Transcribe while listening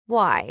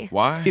Why?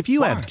 Why? If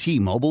you have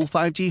T-Mobile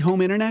 5G home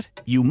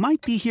internet, you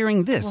might be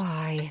hearing this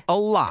Why? a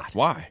lot.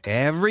 Why?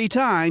 Every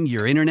time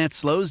your internet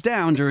slows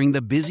down during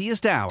the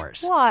busiest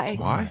hours. Why?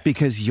 Why?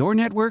 Because your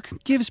network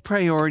gives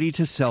priority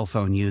to cell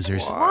phone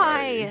users.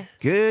 Why?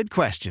 Good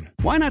question.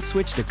 Why not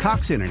switch to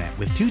Cox Internet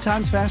with 2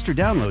 times faster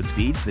download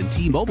speeds than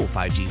T-Mobile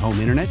 5G home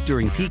internet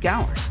during peak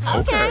hours?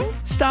 Okay.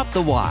 Stop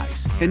the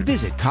whys and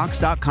visit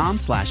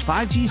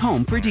cox.com/5G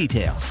home for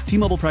details.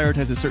 T-Mobile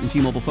prioritizes certain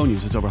T-Mobile phone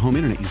users over home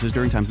internet users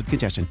during times of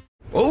congestion.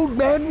 Old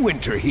Man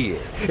Winter here.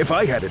 If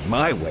I had it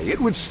my way, it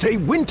would stay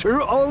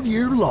winter all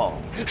year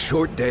long.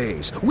 Short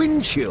days,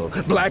 wind chill,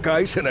 black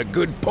ice, and a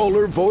good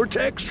polar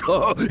vortex.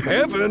 Oh,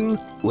 heaven.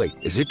 Wait,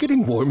 is it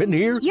getting warm in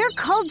here? Your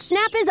cold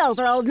snap is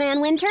over, Old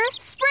Man Winter.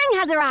 Spring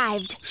has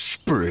arrived.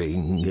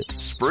 Spring.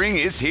 Spring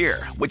is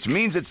here, which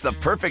means it's the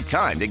perfect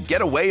time to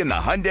get away in the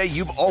Hyundai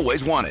you've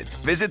always wanted.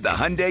 Visit the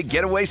Hyundai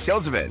Getaway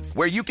Sales Event,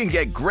 where you can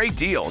get great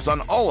deals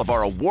on all of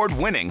our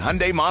award-winning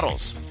Hyundai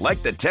models,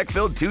 like the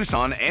tech-filled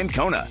Tucson and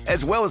Kona,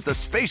 as well as the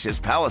spacious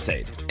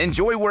Palisade.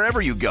 Enjoy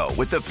wherever you go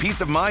with the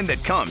peace of mind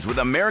that comes with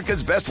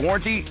America's best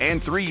warranty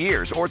and 3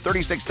 years or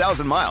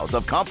 36,000 miles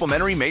of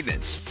complimentary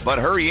maintenance. But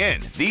hurry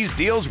in, these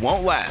deals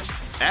won't last.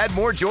 Add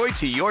more joy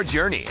to your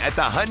journey at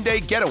the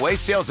Hyundai Getaway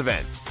Sales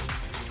Event.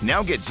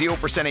 Now get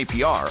 0%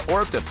 APR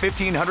or up to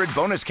 $1,500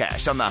 bonus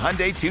cash on the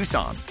Hyundai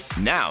Tucson.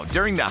 Now,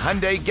 during the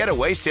Hyundai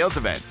Getaway Sales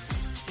Event.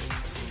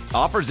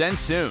 Offers end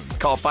soon.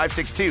 Call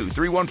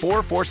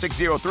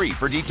 562-314-4603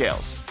 for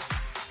details.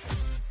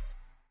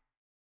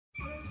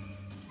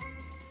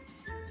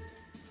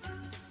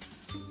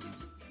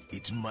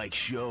 It's Mike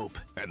Shope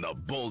and the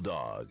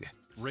Bulldog.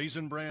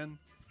 Raisin Bran?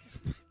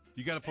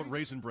 You got to put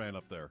Raisin Bran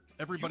up there.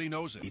 Everybody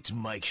knows it. It's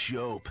Mike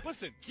Shope.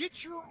 Listen,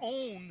 get your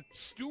own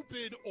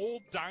stupid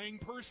old dying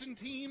person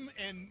team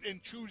and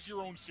choose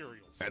your own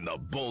cereals. And the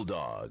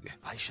Bulldog.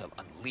 I shall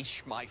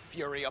unleash my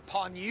fury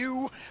upon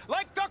you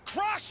like the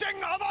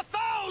crashing of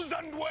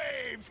 1,000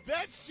 waves.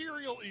 That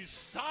cereal is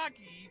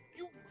soggy.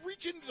 You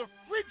reach into the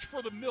fridge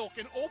for the milk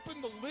and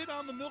open the lid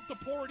on the milk to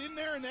pour it in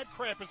there, and that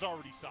crap is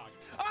already soggy.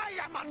 I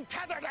am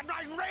untethered and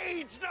my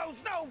rage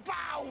knows no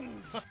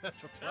bounds.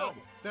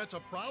 That's a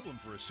problem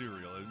for a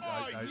cereal.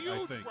 I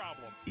think.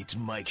 Problem. It's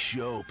Mike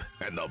Shope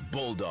and the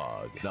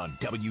Bulldog on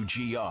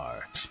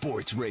WGR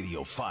Sports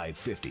Radio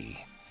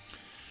 550.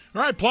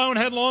 All right, plowing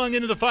headlong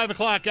into the 5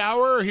 o'clock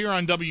hour here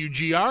on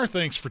WGR.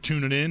 Thanks for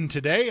tuning in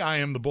today. I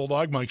am the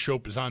Bulldog. Mike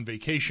Shope is on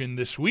vacation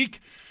this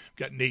week.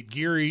 Got Nate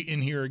Geary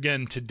in here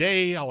again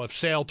today. I'll have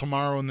Sal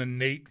tomorrow, and then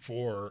Nate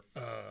for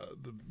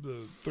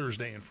the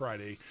Thursday and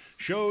Friday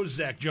shows.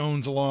 Zach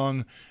Jones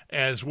along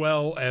as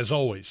well, as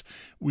always.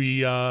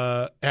 We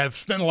have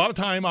spent a lot of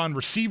time on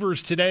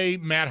receivers today.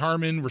 Matt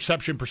Harmon,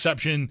 Reception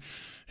Perception,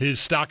 his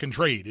stock and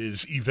trade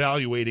is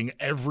evaluating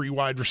every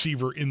wide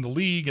receiver in the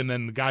league, and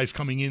then the guys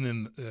coming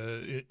in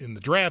the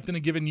draft in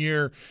a given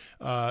year.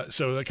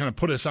 So that kind of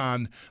put us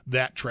on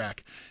that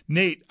track.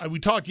 Nate, we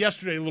talked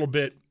yesterday a little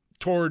bit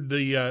toward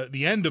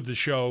the end of the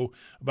show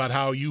about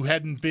how you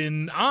hadn't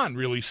been on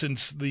really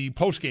since the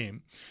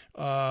postgame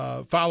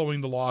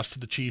following the loss to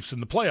the Chiefs in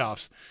the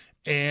playoffs.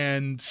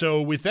 And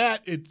so with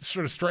that, it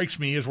sort of strikes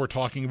me as we're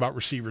talking about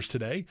receivers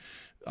today.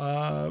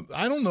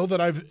 I don't know that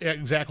I've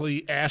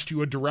exactly asked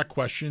you a direct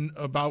question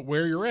about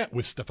where you're at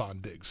with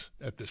Stefon Diggs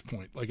at this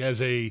point. Like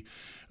as a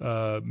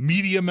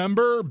media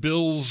member,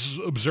 Bills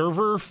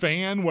observer,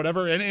 fan,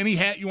 whatever, and any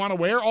hat you want to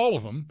wear, all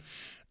of them.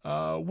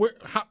 How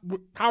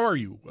are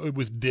you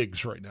with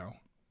Diggs right now?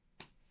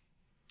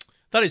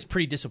 Thought he was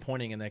pretty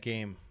disappointing in that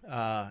game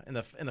in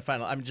the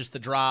final. I mean, just the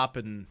drop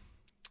and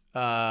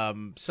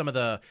some of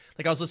the,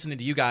 like I was listening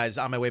to you guys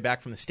on my way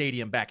back from the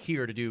stadium back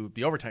here to do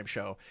the overtime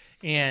show,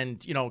 and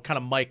kind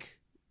of Mike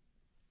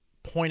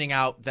pointing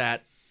out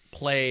that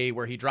play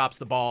where he drops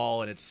the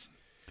ball and it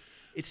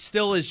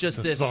still is just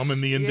the this thumb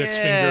and the index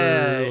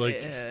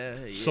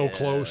finger so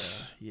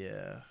close.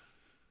 Yeah.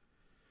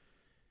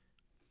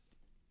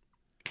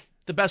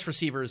 The best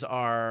receivers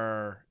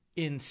are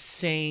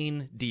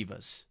insane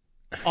divas.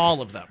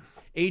 All of them.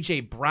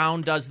 A.J.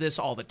 Brown does this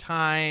all the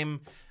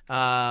time.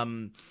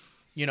 DK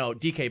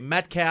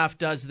Metcalf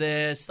does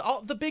this.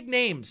 All the big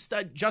names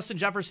that Justin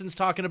Jefferson's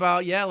talking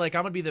about. Yeah, like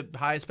I'm going to be the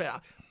highest paid.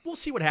 We'll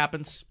see what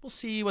happens. We'll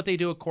see what they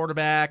do at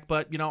quarterback.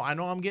 But, I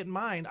know I'm getting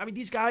mine. I mean,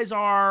 these guys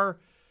are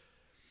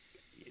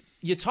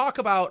 – you talk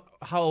about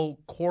how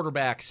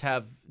quarterbacks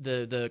have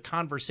the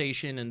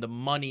conversation and the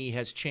money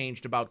has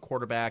changed about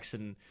quarterbacks,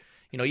 and –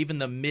 even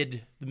the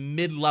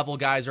mid-level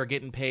guys are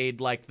getting paid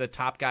like the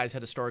top guys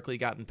had historically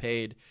gotten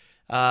paid.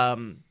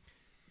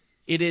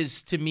 It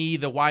is, to me,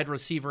 the wide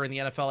receiver in the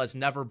NFL has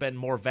never been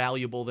more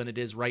valuable than it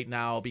is right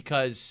now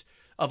because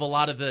of a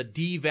lot of the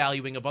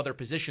devaluing of other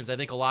positions. I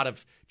think a lot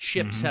of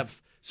chips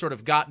have sort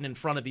of gotten in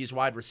front of these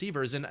wide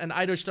receivers, and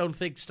I just don't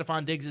think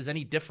Stefon Diggs is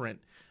any different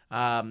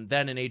than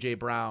an A.J.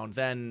 Brown,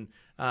 than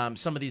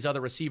some of these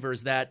other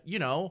receivers that,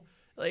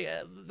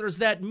 there's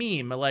that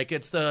meme, like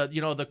it's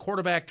the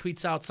quarterback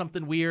tweets out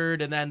something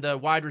weird, and then the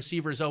wide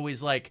receiver is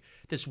always like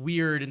this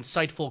weird,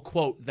 insightful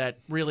quote that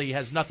really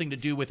has nothing to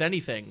do with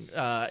anything.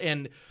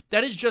 And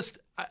that is just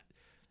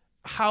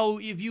how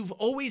if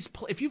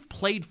you've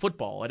played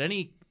football at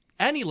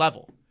any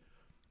level,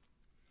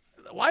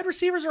 wide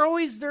receivers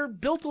they're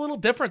built a little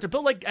different. They're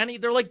built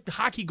they're like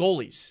hockey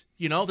goalies.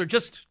 They're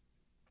just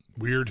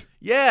weird.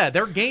 Yeah,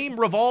 their game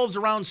revolves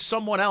around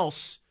someone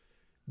else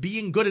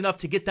being good enough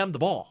to get them the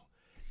ball.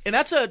 And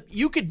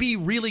you could be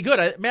really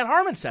good. Matt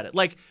Harmon said it.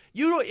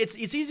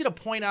 It's easy to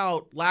point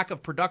out lack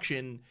of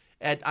production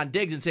on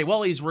Diggs and say,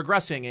 well, he's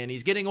regressing and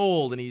he's getting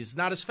old and he's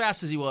not as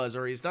fast as he was,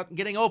 or he's not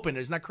getting open,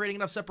 he's not creating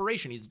enough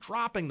separation, he's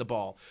dropping the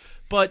ball.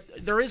 But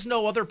there is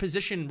no other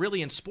position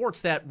really in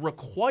sports that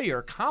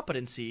require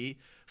competency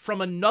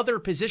from another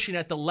position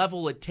at the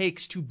level it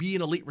takes to be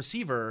an elite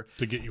receiver.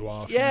 To get you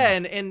off. Yeah,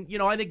 and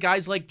I think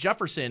guys like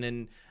Jefferson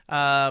and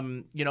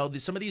some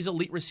of these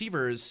elite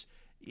receivers,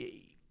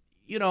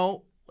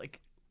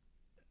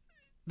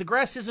 the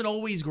grass isn't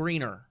always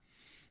greener.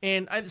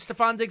 And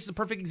Stephon Diggs is a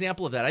perfect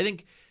example of that. I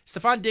think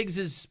Stephon Diggs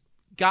has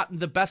gotten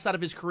the best out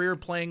of his career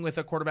playing with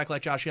a quarterback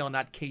like Josh Allen,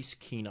 not Case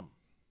Keenum.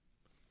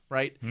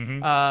 Right?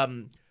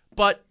 Mm-hmm.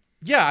 But,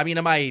 yeah,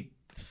 am I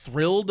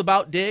thrilled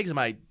about Diggs? Am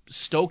I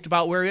stoked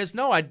about where he is?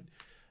 No,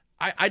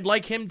 I'd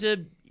like him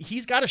to –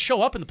 he's got to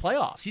show up in the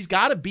playoffs. He's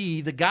got to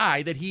be the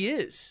guy that he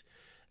is.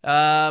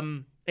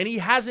 And he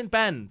hasn't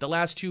been the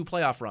last 2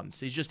 playoff runs.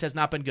 He just has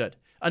not been good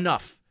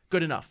enough.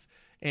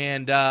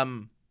 And,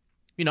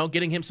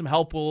 getting him some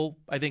help will,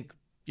 I think,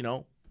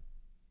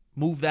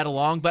 move that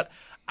along. But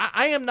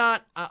I am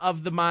not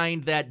of the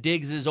mind that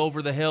Diggs is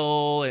over the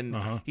hill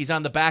and he's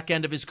on the back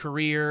end of his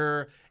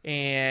career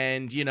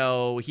and,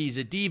 he's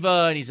a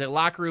diva and he's a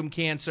locker room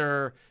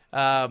cancer.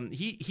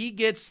 He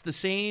gets the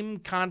same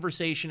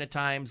conversation at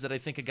times that I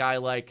think a guy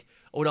like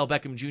Odell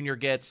Beckham Jr.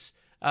 gets,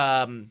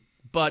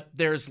 but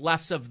there's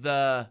less of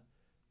the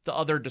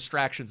other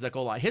distractions that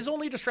go along. His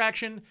only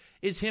distraction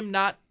is him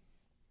not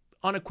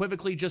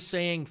unequivocally just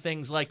saying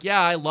things like,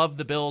 yeah, I love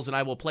the Bills and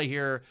I will play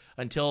here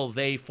until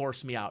they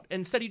force me out.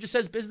 Instead, he just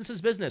says business is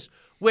business,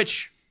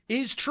 which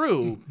is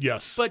true.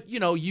 Yes. But,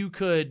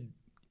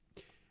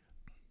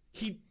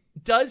 he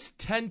does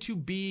tend to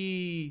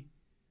be,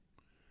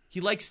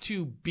 he likes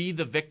to be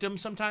the victim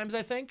sometimes,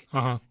 I think.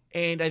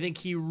 And I think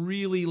he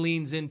really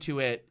leans into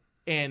it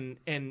and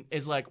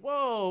is like,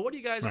 whoa, what are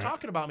you guys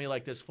talking about me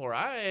like this for?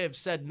 I have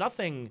said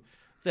nothing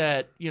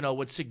that,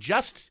 would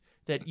suggest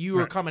that you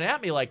are coming at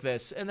me like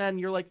this. And then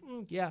you're like,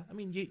 yeah,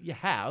 you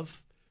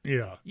have.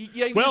 Yeah.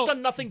 You've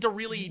done nothing to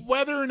really.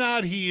 Whether or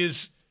not he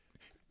is.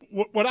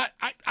 What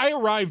I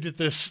arrived at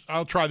this,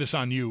 I'll try this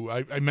on you.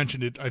 I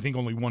mentioned it, I think,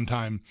 only one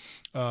time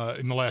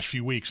in the last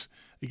few weeks.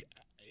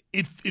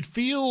 It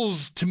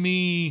feels to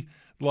me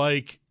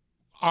like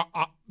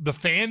the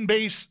fan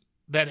base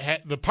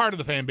the part of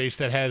the fan base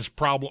that has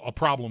a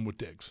problem with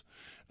Diggs.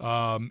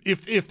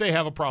 If they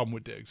have a problem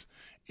with Diggs,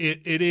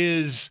 it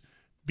is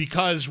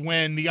because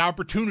when the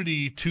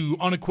opportunity to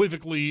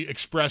unequivocally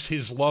express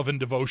his love and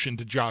devotion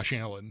to Josh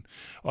Allen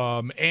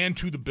and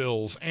to the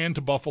Bills and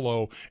to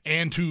Buffalo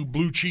and to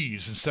blue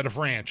cheese instead of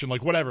ranch and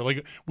whatever,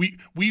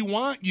 we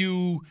want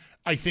you,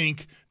 I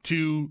think,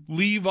 to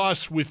leave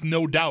us with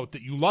no doubt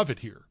that you love it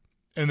here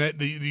and that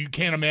you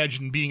can't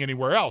imagine being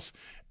anywhere else.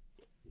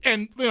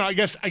 And I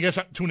guess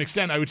to an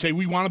extent I would say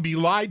we want to be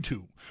lied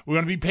to. We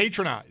want to be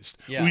patronized.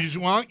 Yeah. We just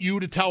want you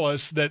to tell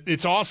us that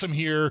it's awesome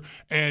here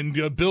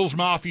and Bills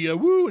Mafia,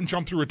 woo, and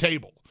jump through a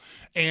table.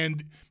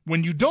 And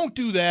when you don't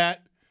do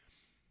that,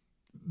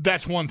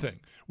 that's one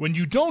thing. When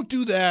you don't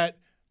do that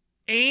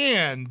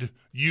and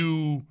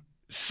you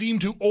seem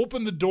to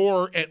open the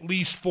door at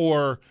least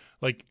for,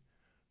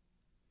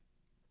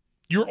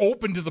 you're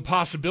open to the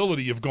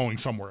possibility of going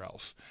somewhere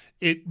else.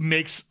 It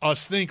makes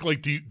us think,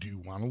 do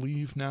you want to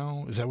leave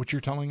now? Is that what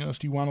you're telling us?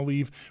 Do you want to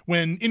leave?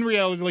 When in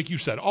reality, like you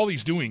said, all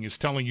he's doing is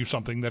telling you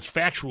something that's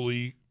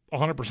factually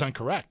 100%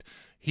 correct.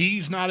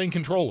 He's not in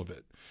control of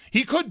it.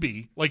 He could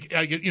be. He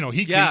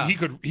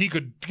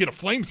could get a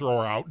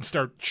flamethrower out and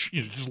start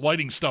just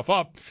lighting stuff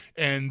up,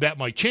 and that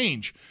might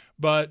change.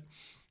 But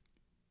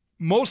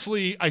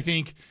mostly, I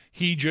think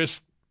he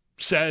just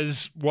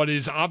says what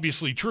is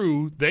obviously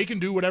true. They can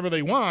do whatever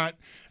they want.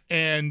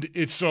 And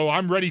it's so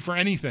I'm ready for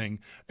anything.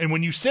 And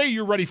when you say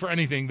you're ready for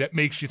anything, that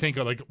makes you think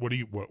of what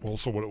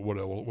else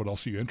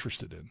are you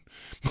interested in?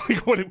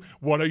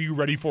 What are you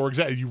ready for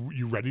exactly?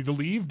 You ready to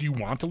leave? Do you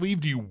want to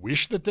leave? Do you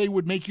wish that they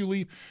would make you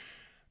leave?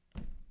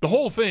 The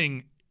whole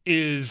thing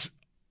is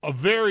a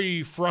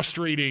very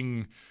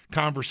frustrating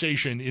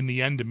conversation in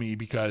the end to me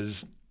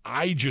because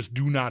I just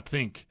do not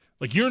think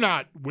you're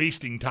not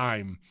wasting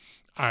time,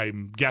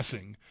 I'm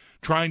guessing,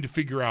 trying to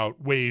figure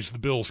out ways the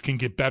Bills can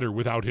get better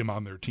without him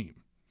on their team.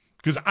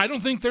 Because I don't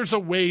think there's a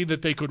way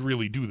that they could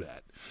really do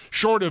that,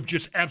 short of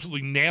just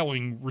absolutely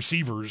nailing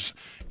receivers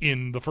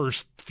in the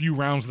first few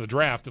rounds of the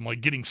draft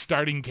and getting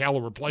starting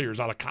caliber players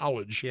out of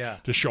college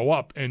to show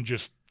up and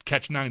just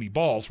catch 90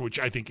 balls, which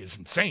I think is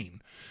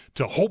insane.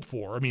 to hope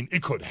for. I mean,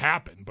 it could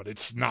happen, but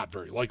it's not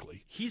very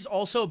likely. He's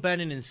also been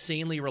an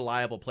insanely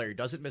reliable player. He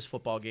doesn't miss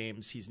football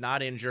games. He's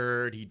not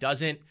injured. He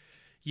doesn't,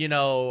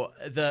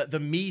 the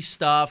me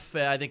stuff,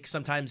 I think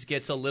sometimes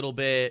gets a little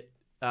bit,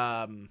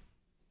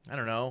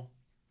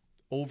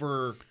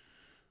 over.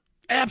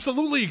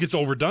 Absolutely, it gets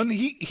overdone.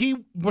 He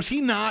was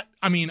he not?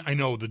 I mean, I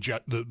know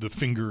the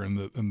finger and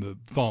the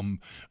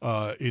thumb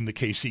in the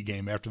KC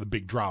game after the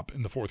big drop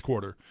in the fourth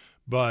quarter,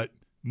 but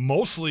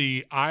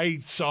mostly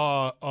I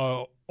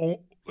saw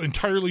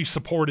entirely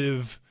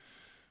supportive,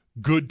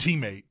 good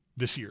teammate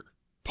this year,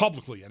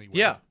 publicly anyway.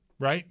 Yeah,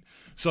 right.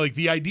 So like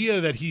the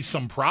idea that he's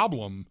some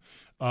problem,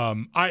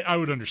 I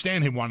would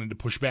understand him wanting to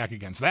push back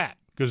against that.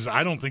 Because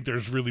I don't think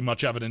there's really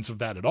much evidence of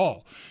that at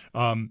all.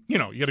 You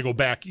got to go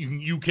back.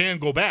 You can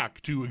go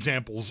back to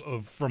examples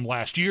from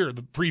last year,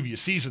 the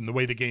previous season, the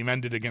way the game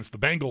ended against the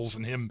Bengals,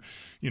 and him,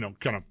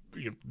 kind of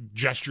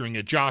gesturing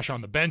at Josh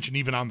on the bench and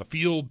even on the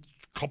field,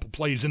 a couple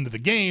plays into the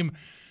game.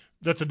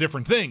 That's a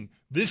different thing.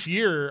 This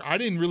year, I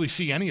didn't really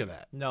see any of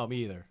that. No,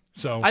 me either.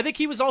 So I think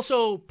he was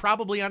also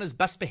probably on his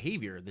best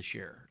behavior this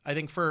year. I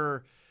think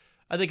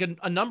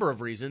a number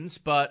of reasons,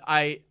 but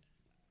I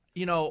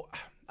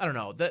don't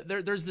know.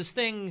 There's this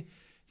thing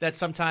that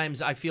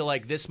sometimes I feel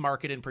like this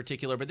market in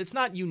particular, but it's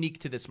not unique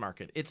to this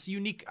market. It's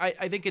unique.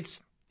 I think it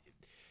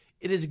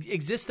has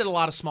existed in a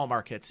lot of small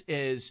markets,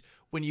 is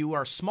when you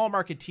are a small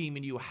market team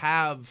and you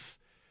have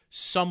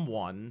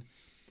someone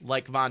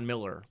like Von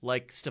Miller,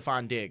 like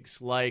Stephon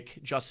Diggs, like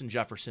Justin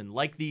Jefferson,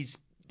 like these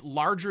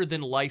larger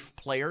than life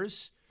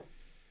players.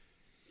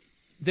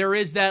 There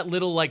is that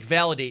little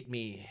validate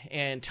me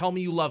and tell me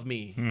you love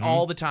me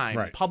all the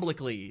time,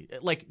 publicly.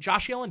 Like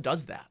Josh Allen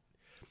does that.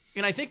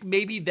 And I think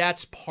maybe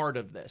that's part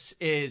of this,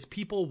 is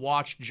people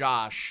watch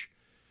Josh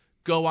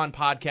go on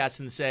podcasts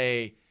and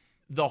say,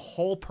 the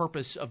whole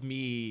purpose of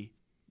me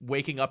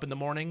waking up in the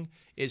morning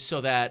is so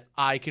that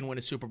I can win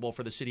a Super Bowl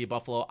for the city of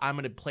Buffalo. I'm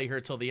going to play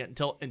here till the end,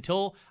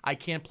 until I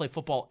can't play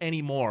football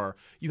anymore.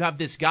 You have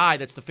this guy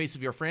that's the face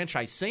of your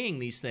franchise saying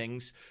these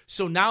things.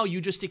 So now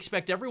you just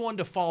expect everyone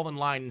to fall in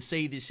line and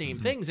say the same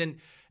things. And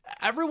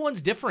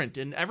everyone's different,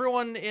 and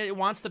everyone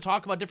wants to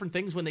talk about different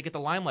things when they get the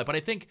limelight. But I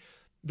think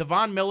the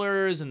Von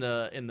Millers and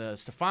the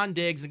Stephon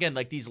Diggs, again,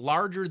 like these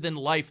larger than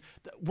life.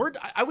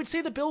 I would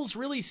say the Bills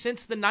really,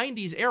 since the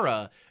 90s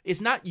era, is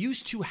not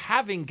used to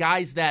having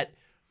guys that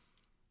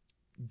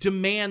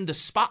demand the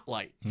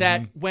spotlight.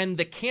 That when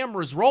the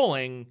camera's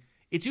rolling,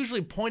 it's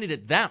usually pointed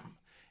at them.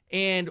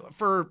 And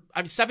for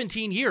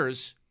 17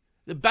 years,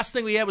 the best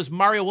thing we had was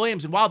Mario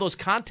Williams. And wow, those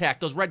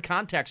red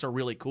contacts are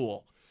really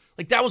cool.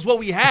 Like, that was what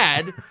we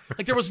had.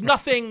 Like, there was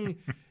nothing,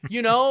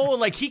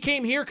 like he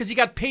came here because he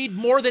got paid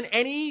more than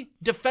any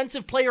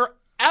defensive player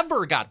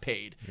ever got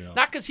paid. Yeah.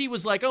 Not because he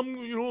was like, I'm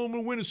going to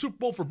win a Super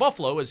Bowl for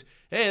Buffalo. It was,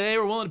 hey, they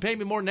were willing to pay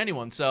me more than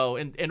anyone. So,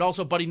 and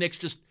also Buddy Nix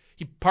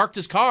he parked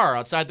his car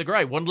outside the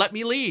garage, wouldn't let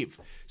me leave.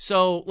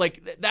 So,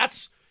 like,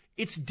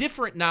 it's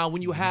different now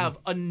when you have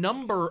a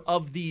number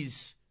of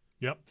these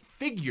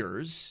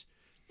figures.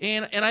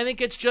 And I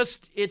think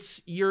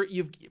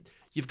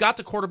you've got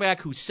the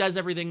quarterback who says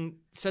everything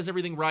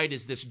right,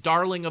 is this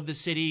darling of the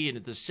city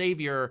and the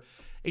savior.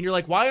 And you're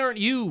like, why aren't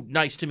you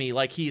nice to me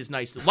like he is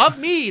nice to love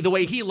me the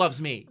way he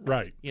loves me?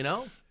 Right.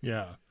 Yeah.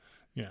 Yeah.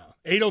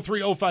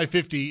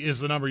 803-0550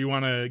 is the number you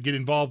want to get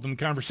involved in the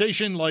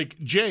conversation. Like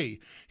Jay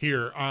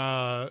here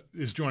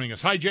is joining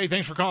us. Hi, Jay.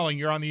 Thanks for calling.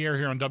 You're on the air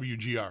here on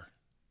WGR.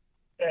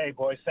 Hey,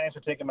 boys. Thanks for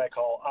taking my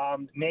call.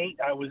 Nate,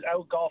 I was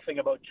out golfing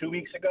about 2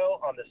 weeks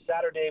ago on the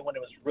Saturday when it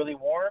was really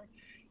warm.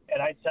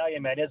 And I tell you,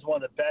 man, it's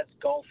one of the best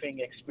golfing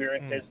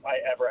experiences I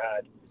ever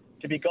had.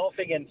 To be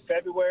golfing in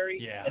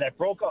February, and I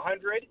broke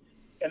 100,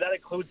 and that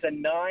includes a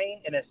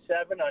 9 and a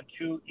 7 on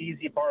 2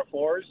 easy par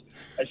 4s.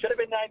 I should have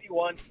been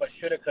 91, but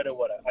shoulda, coulda,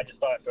 woulda. I just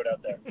thought I'd throw it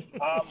out there.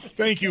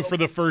 Thank you for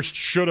the first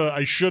shoulda,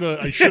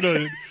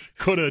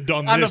 coulda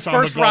done on this the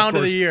first on the round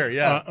of the year,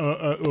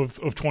 of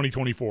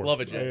 2024.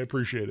 Love it, Jay. I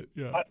appreciate it.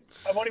 Yeah.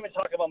 I won't even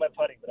talk about my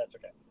putting, but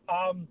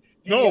that's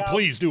No, okay.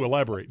 please do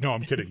elaborate. No,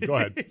 I'm kidding. Go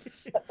ahead.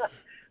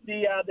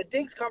 The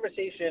Diggs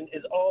conversation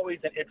is always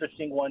an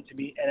interesting one to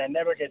me, and I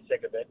never get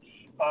sick of it.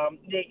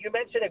 Nate, you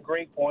mentioned a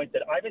great point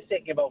that I've been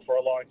thinking about for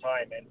a long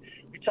time, and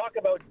we talk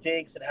about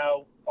Diggs and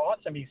how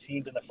awesome he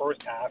seemed in the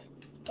first half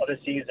of the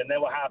season,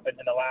 then what happened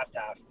in the last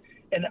half.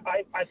 And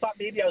I thought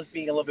maybe I was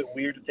being a little bit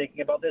weird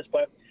thinking about this,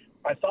 but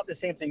I thought the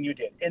same thing you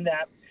did, in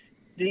that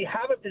they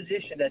have a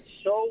position that's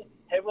so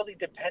heavily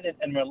dependent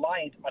and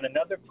reliant on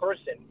another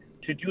person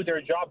to do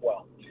their job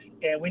well.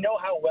 And we know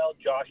how well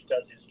Josh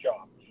does his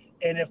job.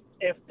 And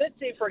if let's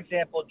say, for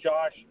example,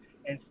 Josh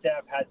and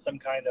Steph had some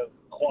kind of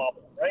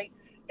quabble, right?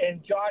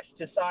 And Josh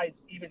decides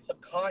even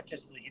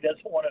subconsciously he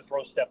doesn't want to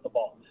throw Steph the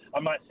ball.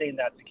 I'm not saying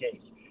that's the case.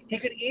 He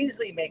could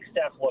easily make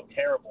Steph look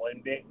terrible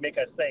and make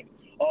us think,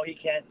 oh, he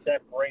can't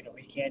separate or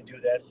he can't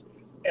do this.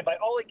 And by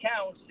all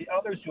accounts, the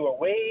others who are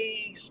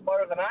way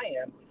smarter than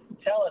I am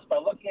tell us by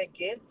looking at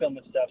game film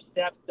and stuff,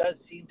 Steph does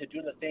seem to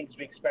do the things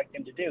we expect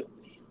him to do.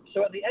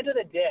 So at the end of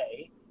the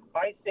day,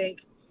 I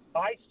think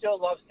I still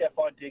love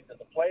Stephon Diggs as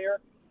a player.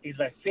 He's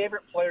my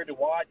favorite player to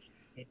watch.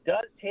 He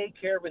does take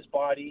care of his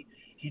body.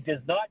 He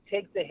does not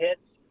take the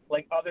hits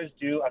like others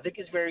do. I think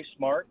he's very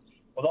smart.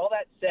 With all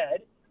that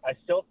said, I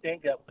still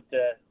think that with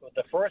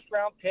the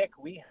first-round pick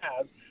we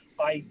have,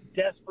 I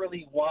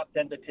desperately want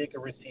them to take a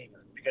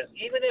receiver. Because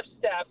even if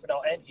Steph, and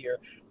I'll end here,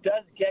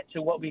 does get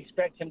to what we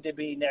expect him to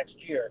be next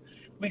year,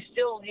 we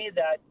still need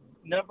that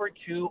number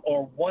 2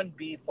 or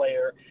 1B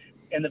player,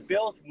 and the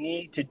Bills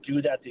need to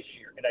do that this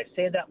year. And I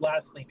say that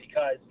lastly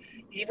because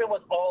even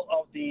with all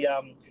of the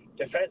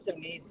defensive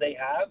needs they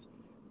have,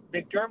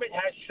 McDermott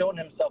has shown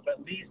himself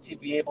at least to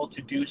be able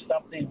to do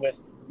something with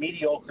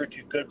mediocre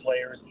to good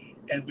players,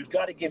 and we've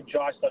got to give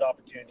Josh that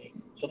opportunity.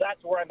 So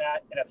that's where I'm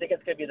at, and I think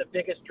it's going to be the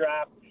biggest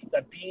draft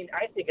that Beane,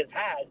 I think, has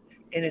had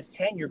in his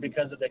tenure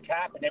because of the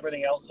cap and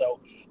everything else. So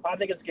I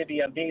think it's going to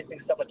be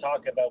amazing stuff to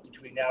talk about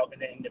between now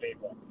and the end of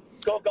April.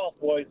 Go Golf,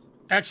 boys.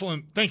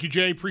 Excellent. Thank you,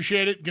 Jay.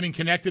 Appreciate it. Getting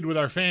connected with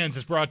our fans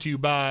is brought to you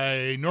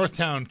by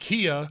Northtown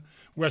Kia,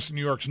 Western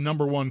New York's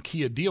 #1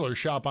 Kia dealer.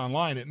 Shop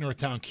online at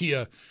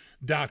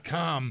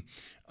northtownkia.com.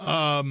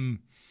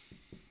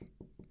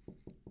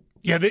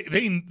 Yeah,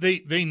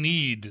 they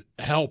need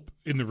help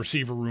in the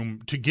receiver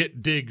room to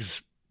get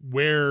Diggs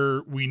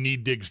where we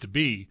need Diggs to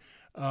be.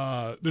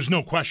 There's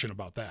no question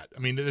about that. I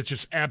mean, it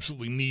just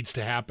absolutely needs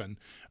to happen.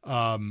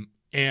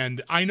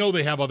 And I know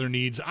they have other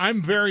needs.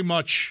 I'm very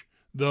much,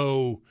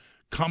 though,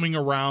 coming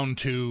around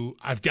to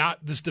I've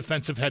got this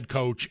defensive head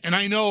coach, and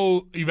I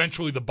know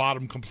eventually the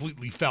bottom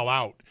completely fell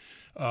out.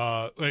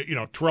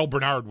 Terrell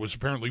Bernard was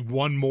apparently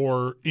one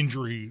more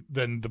injury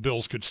than the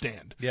Bills could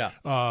stand. Yeah.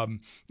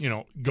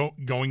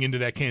 Going into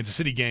that Kansas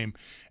City game.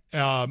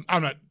 I'm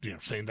not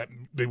saying that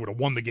they would have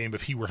won the game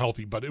if he were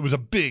healthy, but it was a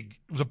big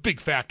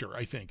factor,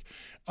 I think.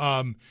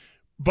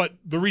 But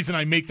the reason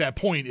I make that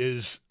point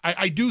is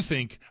I do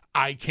think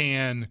I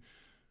can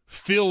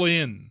fill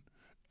in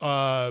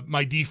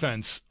my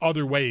defense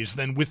other ways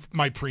than with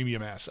my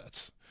premium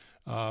assets.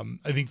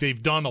 I think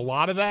they've done a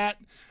lot of that.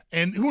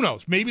 And who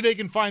knows? Maybe they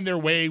can find their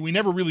way. We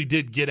never really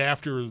did get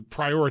after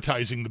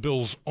prioritizing the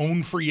Bills'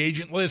 own free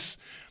agent list.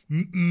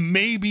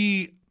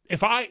 Maybe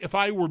if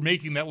I were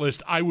making that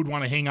list, I would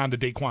want to hang on to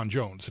Daquan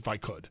Jones if I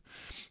could.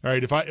 All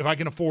right, if I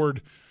can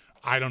afford,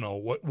 I don't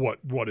know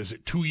what is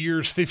it? 2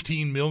 years,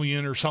 $15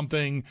 million or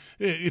something.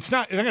 It's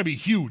not going to be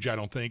huge. I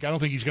don't think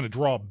he's going to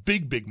draw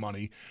big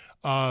money.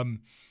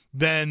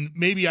 Then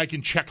maybe I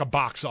can check a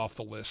box off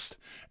the list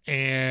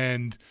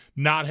and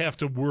not have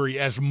to worry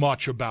as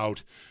much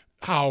about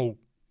how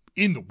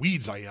in the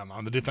weeds I am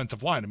on the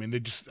defensive line. I mean, they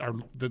just are.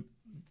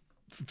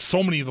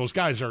 So many of those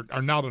guys are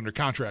not under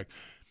contract.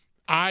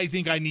 I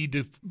think I need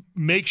to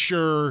make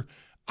sure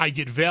I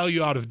get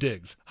value out of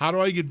Diggs. How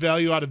do I get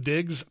value out of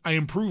Diggs? I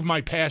improve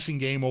my passing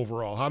game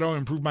overall. How do I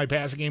improve my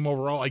passing game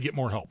overall? I get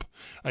more help.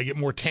 I get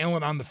more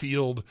talent on the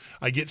field.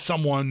 I get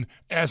someone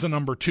as a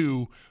number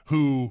 2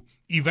 who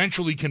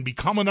eventually can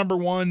become a number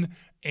 1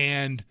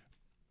 and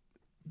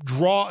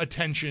draw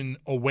attention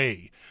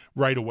away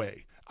right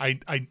away.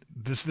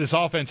 This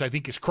offense, I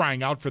think, is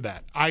crying out for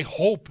that. I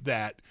hope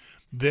that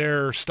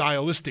their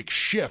stylistic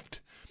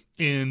shift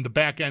in the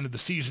back end of the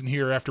season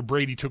here after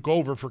Brady took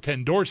over for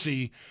Ken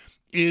Dorsey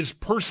is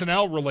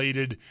personnel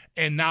related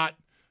and not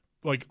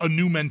like a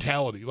new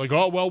mentality. Like,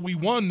 oh, well, we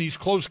won these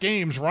close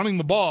games running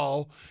the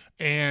ball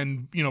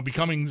and,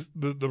 becoming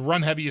the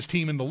run heaviest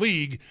team in the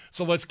league.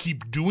 So let's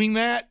keep doing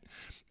that.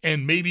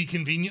 And maybe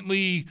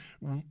conveniently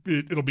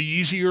it'll be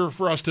easier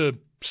for us to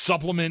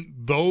supplement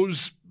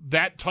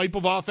that type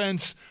of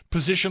offense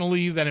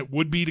positionally than it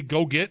would be to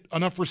go get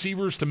enough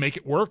receivers to make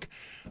it work.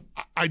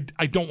 I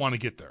don't want to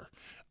get there.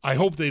 I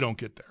hope they don't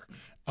get there.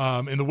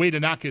 And the way to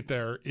not get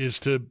there is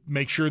to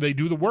make sure they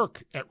do the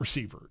work at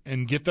receiver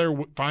and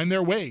find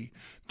their way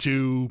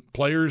to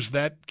players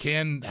that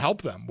can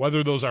help them,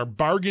 whether those are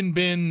bargain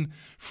bin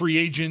free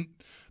agent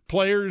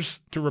players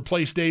to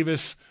replace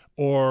Davis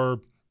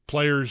or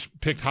players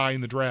picked high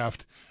in the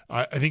draft.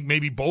 I think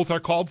maybe both are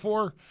called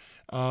for.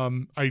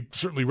 I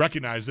certainly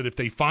recognize that if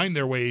they find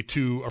their way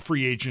to a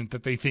free agent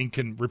that they think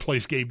can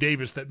replace Gabe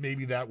Davis, that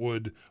maybe that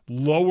would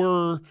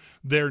lower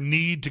their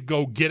need to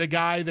go get a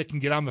guy that can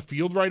get on the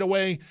field right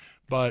away.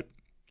 But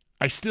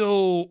I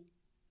still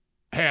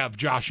have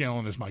Josh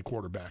Allen as my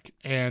quarterback.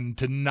 And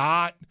to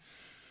not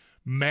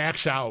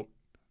max out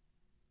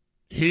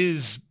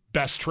his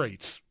best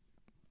traits,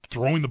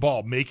 throwing the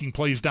ball, making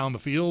plays down the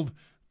field,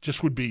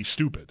 just would be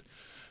stupid.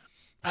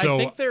 So, I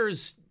think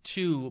there's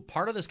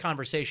part of this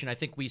conversation. I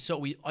think we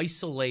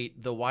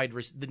isolate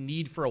the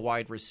need for a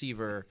wide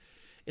receiver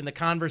in the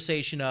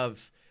conversation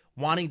of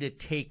wanting to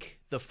take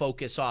the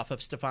focus off of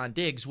Stephon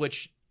Diggs,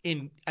 which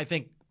I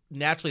think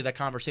naturally that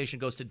conversation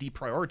goes to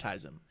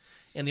deprioritize him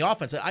in the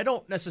offense. I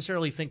don't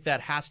necessarily think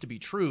that has to be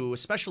true,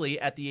 especially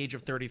at the age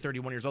of 30,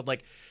 31 years old.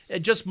 Like,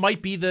 it just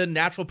might be the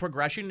natural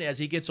progression as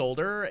he gets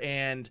older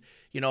and,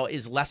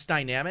 is less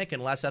dynamic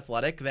and less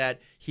athletic, that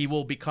he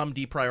will become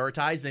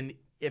deprioritized. And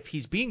if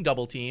he's being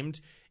double teamed,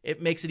 it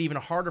makes it even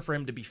harder for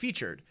him to be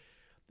featured.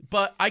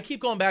 But I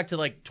keep going back to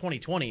like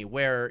 2020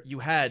 where you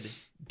had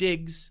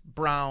Diggs,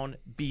 Brown,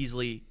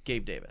 Beasley,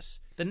 Gabe Davis.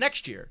 The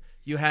next year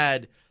you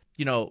had,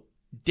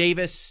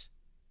 Davis,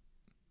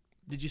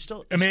 Did you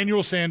still?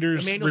 Emmanuel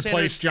Sanders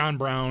replaced John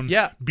Brown.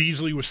 Yeah.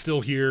 Beasley was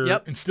still here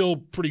and still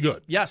pretty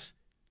good. Yes.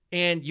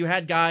 And you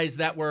had guys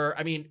that were,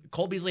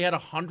 Cole Beasley had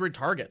 100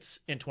 targets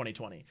in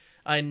 2020.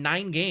 In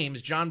 9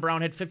 games, John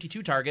Brown had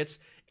 52 targets.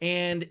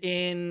 And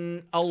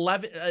in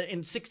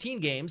 16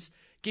 games,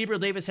 Gabriel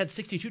Davis had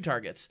 62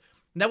 targets.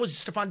 And that was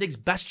Stephon Diggs'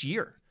 best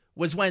year,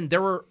 was when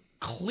there were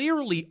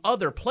clearly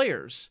other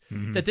players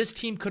that this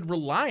team could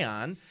rely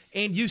on.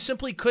 And you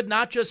simply could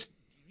not just,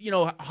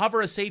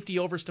 hover a safety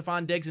over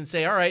Stephon Diggs and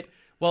say, all right,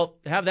 well,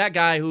 have that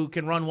guy who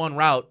can run one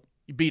route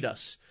beat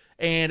us.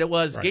 And it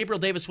was Gabriel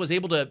Davis was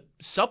able to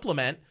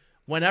supplement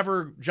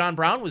whenever John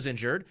Brown was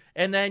injured.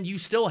 And then you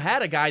still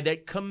had a guy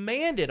that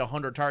commanded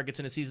 100 targets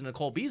in a season of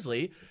Cole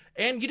Beasley,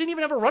 and you didn't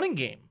even have a running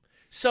game.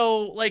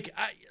 So,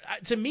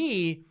 to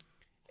me,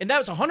 and that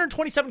was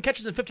 127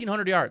 catches and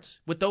 1,500 yards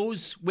with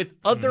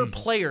other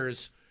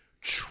players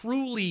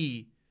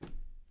truly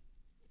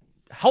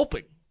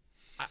helping.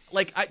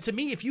 To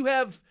me, if you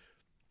have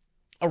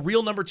a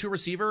real number 2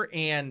 receiver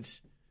and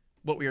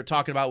what we were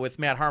talking about with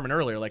Matt Harmon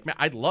earlier,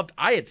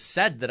 I had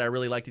said that I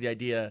really liked the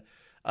idea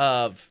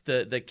of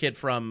the kid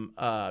from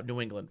New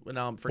England.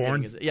 Now I'm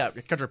forgetting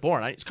Kendrick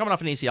Bourne. He's coming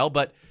off an ACL,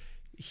 but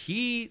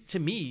he, to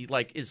me,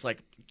 is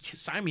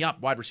sign me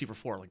up, wide receiver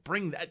 4.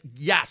 Bring that,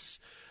 yes.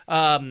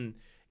 And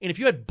if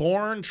you had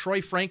Bourne,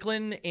 Troy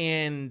Franklin,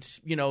 and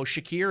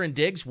Shakir and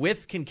Diggs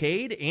with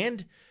Kincaid,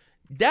 and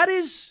that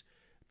is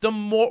the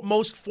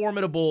most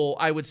formidable,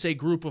 I would say,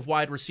 group of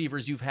wide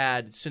receivers you've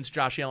had since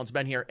Josh Allen's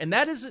been here. And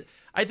that is,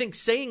 I think,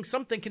 saying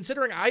something,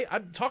 considering I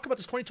talk about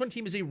this 2020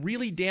 team as a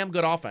really damn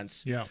good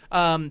offense. Yeah.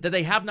 That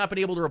they have not been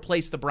able to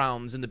replace the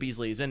Browns and the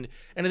Beasleys. And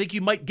I think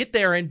you might get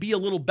there and be a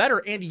little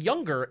better and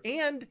younger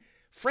and,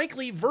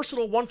 frankly,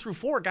 versatile 1 through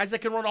 4, guys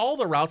that can run all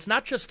the routes,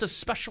 not just a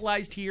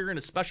specialized here and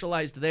a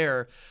specialized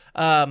there.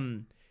 I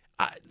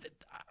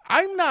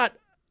am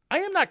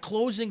not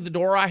closing the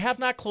door. I have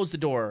not closed the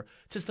door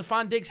to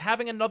Stephon Diggs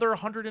having another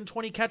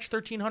 120 catch,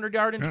 1,300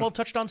 yard, and 12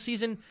 touchdown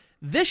season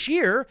this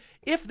year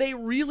if they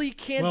really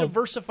can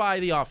diversify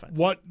the offense.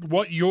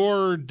 What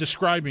you're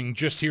describing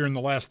just here in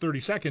the last 30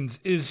 seconds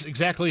is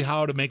exactly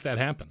how to make that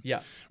happen.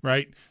 Yeah.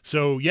 Right?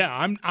 So,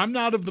 I'm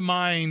not of the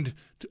mind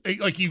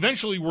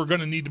eventually we're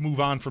going to need to move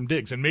on from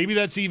Diggs, and maybe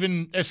that's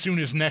even as soon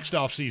as next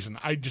offseason.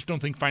 I just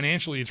don't think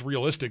financially it's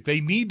realistic. They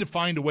need to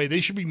find a way.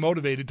 They should be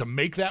motivated to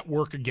make that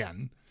work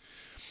again.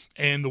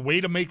 And the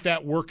way to make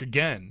that work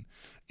again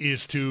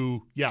is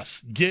to,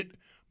 get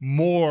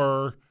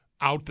more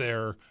out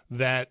there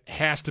that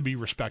has to be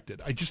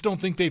respected. I just don't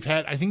think they've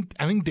had. I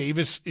think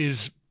Davis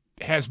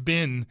has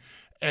been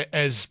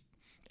as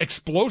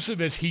explosive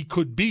as he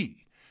could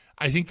be.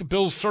 I think the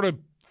Bills sort of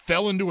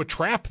fell into a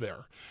trap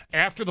there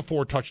after the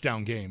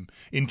 4-touchdown game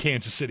in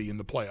Kansas City in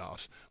the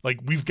playoffs.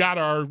 We've got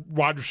our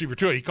wide receiver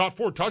too. He caught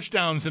 4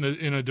 touchdowns in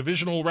a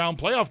divisional round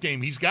playoff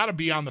game. He's got to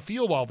be on the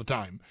field all the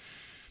time.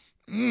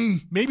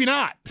 Maybe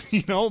not.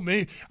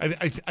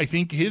 I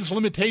think his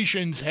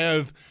limitations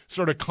have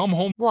sort of come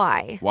home.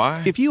 Why?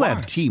 If you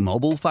have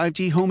T-Mobile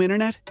 5G home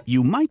internet,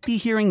 you might be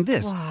hearing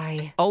this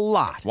a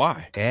lot.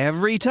 Why?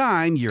 Every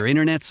time your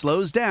internet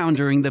slows down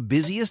during the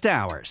busiest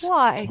hours.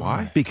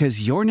 Why?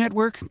 Because your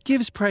network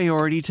gives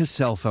priority to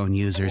cell phone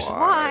users.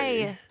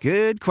 Why?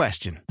 Good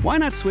question. Why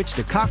not switch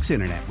to Cox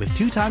Internet with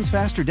 2 times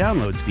faster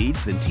download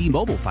speeds than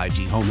T-Mobile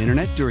 5G home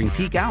internet during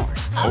peak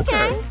hours?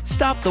 Okay.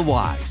 Stop the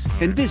whys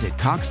and visit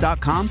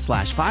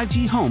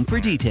Cox.com/5G home for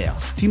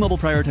details. T-Mobile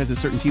prioritizes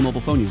certain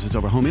T-Mobile phone users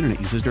over home internet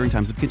users during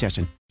times of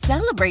congestion.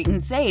 Celebrate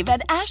and save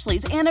at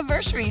Ashley's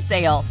Anniversary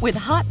Sale. With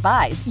Hot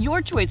Buys,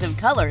 your choice of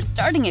colors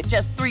starting at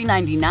just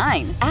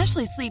 $3.99.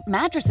 Ashley Sleep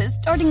mattresses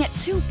starting at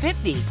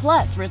 $2.50.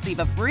 Plus, receive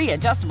a free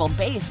adjustable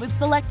base with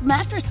select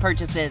mattress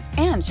purchases.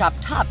 And shop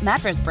top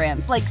mattress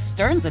brands like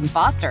Stearns &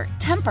 Foster,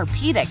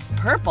 Tempur-Pedic,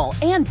 Purple,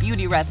 and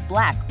Beautyrest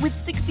Black with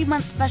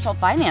 60-month special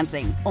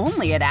financing.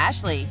 Only at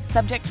Ashley.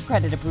 Subject to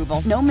credit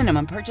approval. No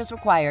minimum purchase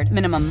required.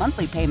 Minimum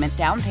monthly payment,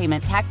 down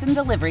payment, tax, and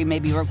delivery may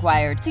be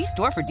required. See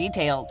store for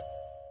details.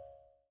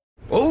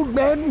 Old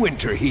Man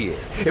Winter here.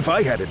 If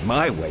I had it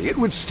my way, it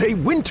would stay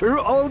winter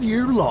all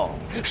year long.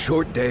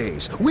 Short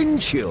days,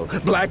 wind chill,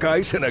 black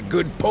ice, and a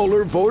good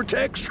polar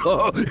vortex.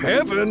 Oh,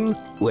 heaven.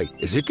 Wait,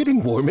 is it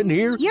getting warm in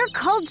here? Your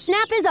cold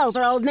snap is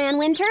over, Old Man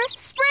Winter.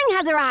 Spring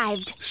has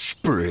arrived.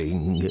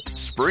 Spring.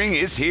 Spring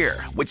is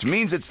here, which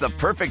means it's the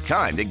perfect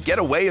time to get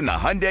away in the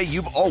Hyundai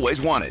you've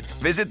always wanted.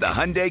 Visit the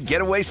Hyundai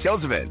Getaway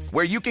Sales Event,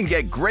 where you can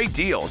get great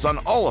deals on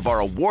all of our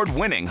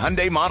award-winning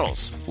Hyundai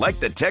models, like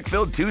the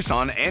tech-filled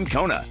Tucson and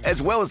Kona,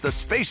 as well as the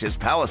spacious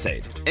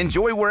Palisade.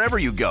 Enjoy wherever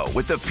you go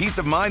with the peace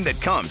of mind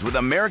that comes with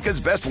America's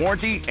best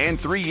warranty and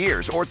 3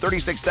 years or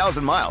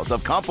 36,000 miles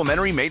of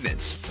complimentary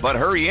maintenance. But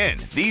hurry in,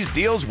 these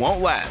deals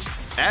won't last.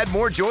 Add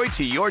more joy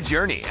to your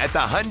journey at the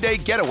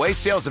Hyundai Getaway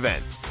Sales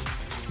Event.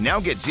 Now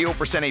get 0%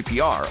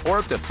 APR or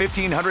up to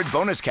 $1,500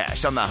 bonus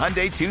cash on the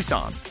Hyundai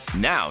Tucson.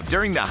 Now,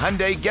 during the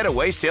Hyundai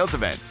Getaway Sales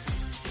Event.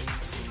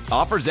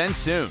 Offers end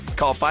soon.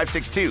 Call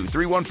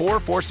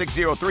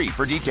 562-314-4603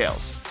 for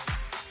details.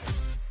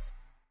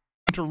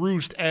 to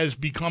roost as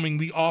becoming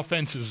the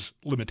offense's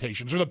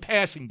limitations, or the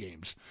passing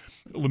game's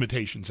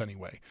limitations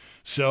anyway.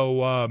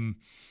 So,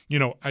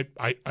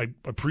 I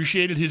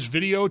appreciated his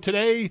video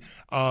today.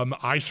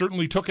 I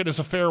certainly took it as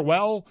a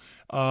farewell.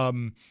 I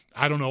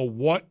don't know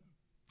what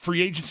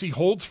free agency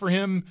holds for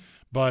him,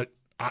 but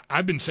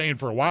I've been saying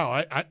for a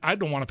while, I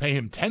don't want to pay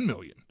him $10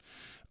 million.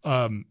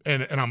 And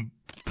I'm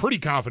pretty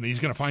confident he's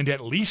going to find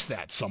at least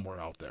that somewhere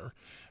out there.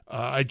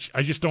 I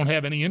just don't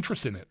have any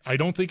interest in it. I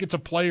don't think it's a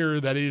player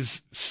that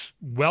is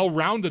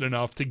well-rounded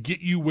enough to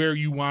get you where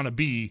you want to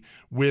be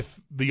with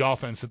the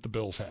offense that the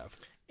Bills have.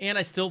 And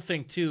I still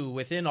think, too,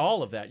 within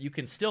all of that, you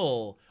can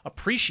still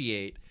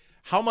appreciate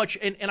how much,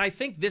 and I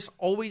think this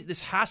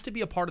has to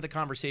be a part of the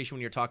conversation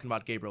when you're talking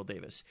about Gabriel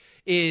Davis,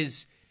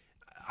 is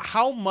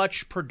how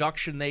much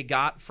production they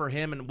got for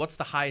him, and what's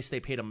the highest they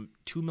paid him,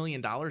 $2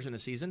 million in a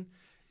season?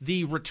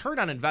 The return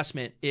on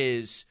investment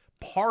is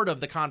part of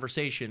the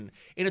conversation,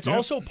 and it's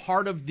also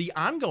part of the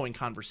ongoing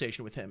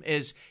conversation with him,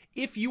 is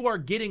if you are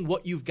getting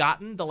what you've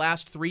gotten the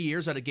last 3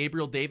 years out of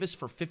Gabriel Davis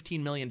for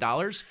 $15 million,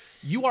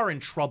 you are in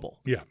trouble.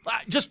 Yeah.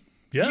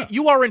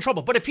 You are in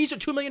trouble. But if he's a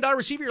 $2 million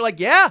receiver, you're like,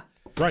 yeah.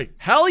 Right.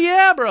 Hell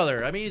yeah,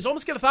 brother. I mean, he's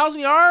almost got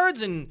 1,000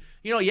 yards, and,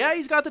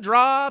 he's got the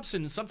drops,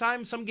 and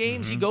sometimes some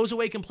games he goes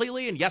away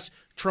completely, and yes,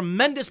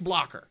 tremendous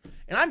blocker.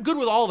 And I'm good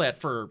with all that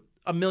for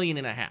 $1.5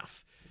 million.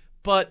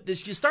 But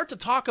you start to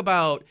talk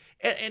about,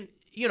 and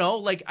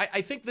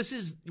I think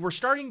we're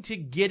starting to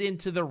get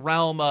into the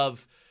realm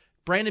of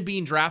Brandon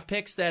Beane draft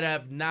picks that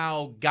have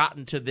now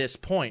gotten to this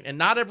point. And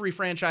not every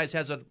franchise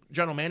has a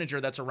general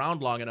manager that's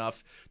around long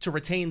enough to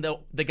retain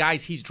the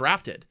guys he's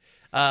drafted.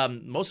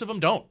 Most of them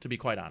don't, to be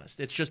quite honest.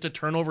 It's just a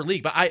turnover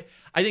league. But I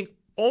think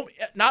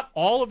not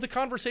all of the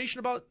conversation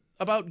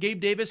about Gabe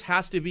Davis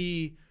has to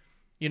be,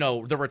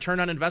 the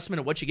return on investment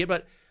and what you get,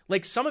 but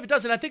some of it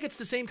does. And I think it's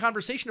the same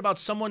conversation about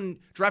someone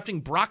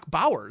drafting Brock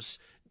Bowers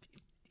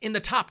in the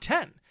top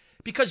 10,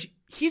 because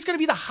he's going to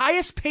be the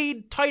highest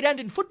paid tight end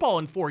in football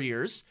in 4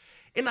 years.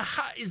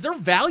 Is there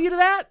value to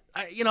that?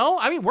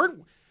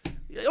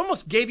 It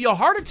almost gave you a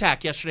heart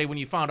attack yesterday when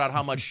you found out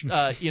how much,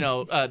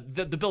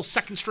 the Bills'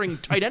 second string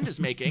tight end is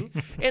making.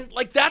 And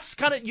that's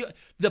kind of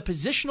the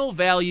positional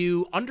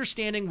value,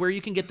 understanding where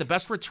you can get the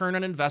best return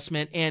on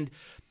investment. And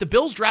the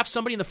Bills draft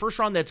somebody in the first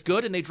round that's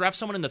good, and they draft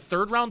someone in the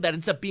third round that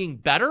ends up being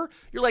better.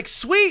 You're like,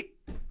 sweet,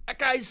 that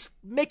guy's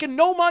making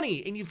no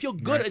money, and you feel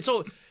good. Right. And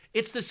so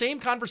it's the same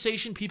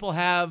conversation people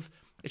have.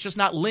 It's just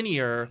not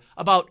linear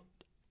about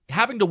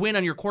having to win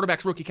on your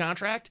quarterback's rookie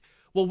contract.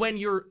 Well, when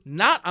you're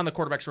not on the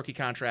quarterback's rookie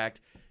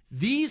contract,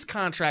 these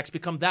contracts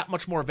become that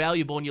much more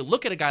valuable. And you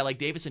look at a guy like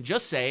Davis and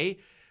just say,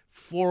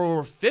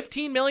 for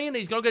 $15 million,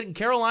 he's going to get in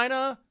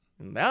Carolina,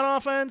 in that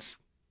offense,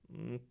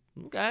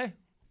 okay,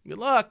 good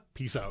luck.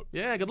 Peace out.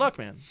 Yeah, good luck,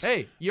 man.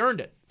 Hey, you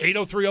earned it.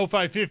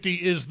 803-0550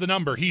 is the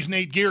number. He's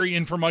Nate Geary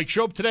in for Mike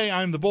Shope today.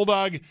 I'm the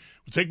Bulldog.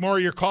 We'll take more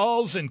of your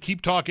calls and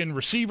keep talking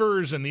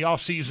receivers and the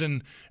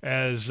offseason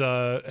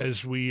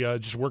as we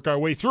just work our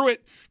way through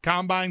it.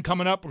 Combine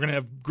coming up. We're going to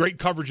have great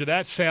coverage of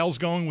that. Sales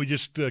going. We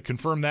just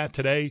confirmed that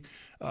today.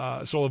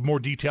 So we'll have more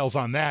details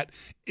on that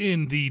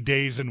in the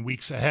days and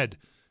weeks ahead.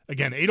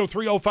 Again,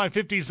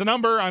 803-0550 is the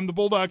number. I'm the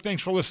Bulldog.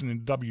 Thanks for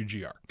listening to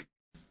WGR.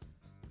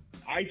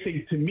 I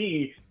think, to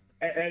me,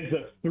 as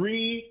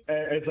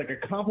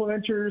a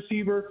complimentary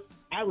receiver,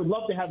 I would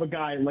love to have a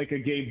guy like a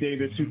Gabe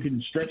Davis who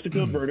can stretch the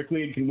field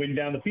vertically and can win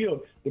down the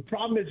field. The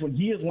problem is when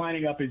he is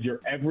lining up as your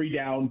every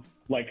down,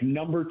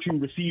 number 2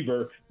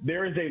 receiver,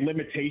 there is a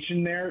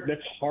limitation there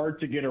that's hard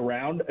to get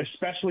around,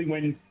 especially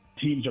when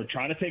teams are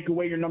trying to take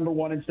away your number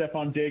 1 in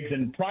Stephon Diggs.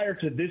 And prior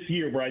to this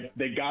year, where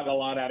they got a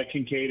lot out of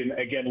Kincaid, and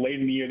again, late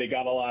in the year, they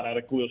got a lot out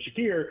of Khalil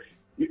Shakir,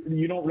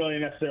 you don't really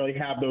necessarily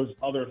have those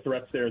other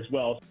threats there as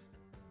well.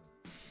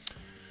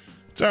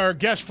 It's our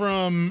guest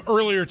from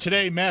earlier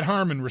today, Matt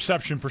Harmon,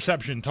 Reception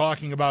Perception,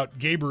 talking about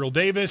Gabriel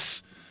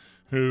Davis,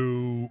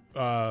 who,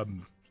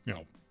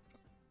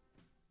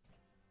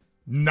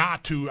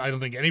 not to, I don't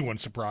think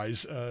anyone's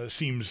surprised,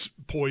 seems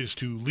poised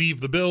to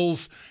leave the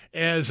Bills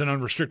as an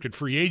unrestricted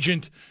free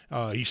agent.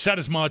 He said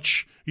as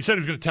much. He said he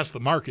was going to test the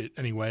market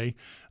anyway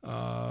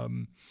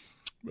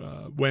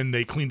when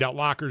they cleaned out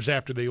lockers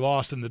after they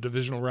lost in the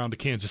divisional round to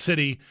Kansas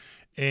City.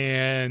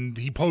 And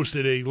he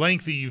posted a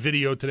lengthy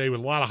video today with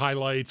a lot of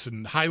highlights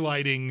and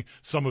highlighting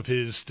some of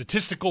his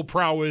statistical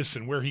prowess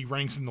and where he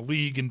ranks in the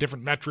league and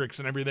different metrics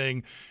and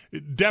everything.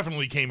 It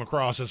definitely came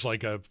across as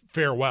like a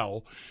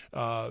farewell.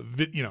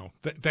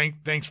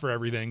 Thanks for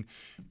everything.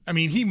 I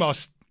mean, he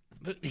must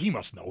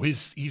know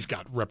he's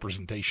got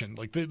representation.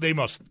 They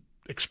must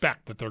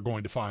expect that they're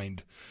going to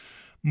find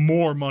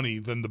more money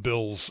than the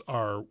Bills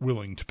are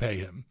willing to pay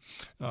him,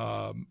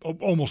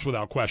 almost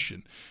without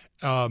question.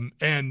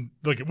 And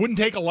it wouldn't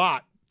take a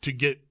lot to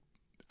get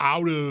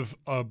out of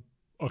a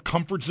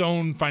comfort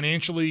zone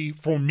financially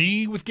for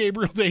me with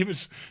Gabriel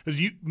Davis.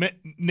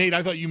 Nate,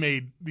 I thought you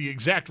made the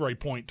exact right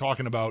point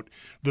talking about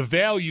the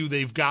value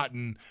they've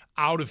gotten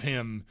out of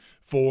him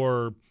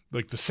for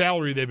the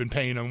salary they've been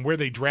paying him, where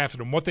they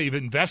drafted him, what they've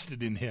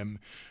invested in him.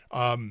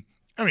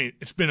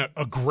 It's been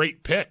a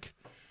great pick,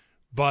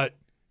 but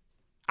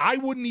I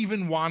wouldn't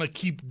even want to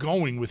keep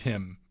going with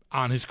him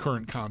on his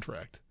current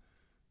contract.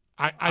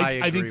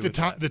 I think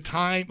the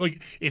time,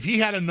 like if he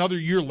had another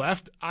year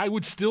left, I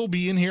would still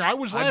be in here. I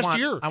was last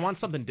year. I want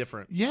something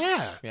different.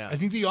 Yeah. I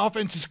think the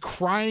offense is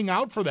crying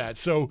out for that.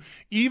 So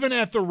even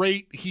at the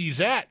rate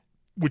he's at,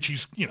 which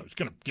he's going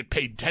to get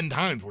paid 10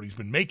 times what he's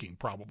been making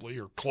probably,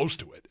 or close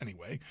to it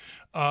anyway.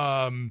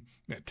 10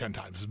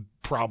 times is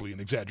probably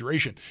an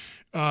exaggeration.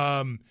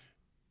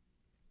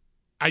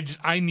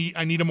 I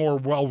need a more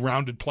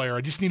well-rounded player.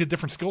 I just need a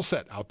different skill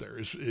set out there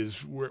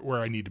is where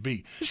I need to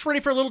be. Just ready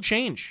for a little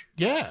change.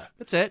 Yeah.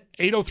 That's it.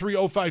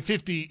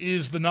 803-0550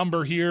 is the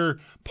number here.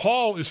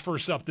 Paul is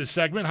first up this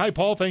segment. Hi,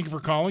 Paul. Thank you for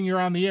calling. You're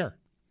on the air.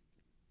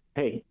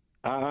 Hey.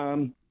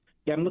 I'm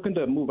looking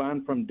to move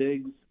on from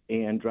Diggs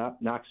and drop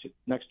Knox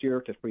next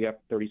year to free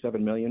up $37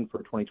 million for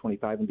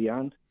 2025 and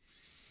beyond.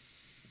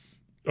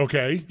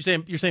 Okay.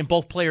 You're saying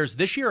both players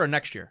this year or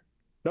next year?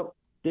 Nope.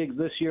 Diggs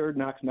this year,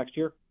 Knox next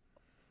year.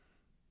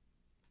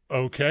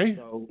 Okay.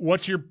 So,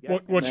 what's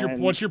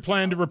your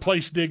plan to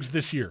replace Diggs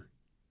this year?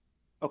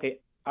 Okay.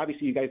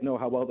 Obviously, you guys know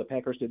how well the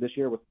Packers did this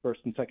year with first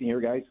and second year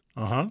guys.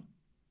 Uh-huh.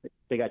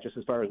 They got just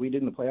as far as we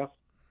did in the playoffs.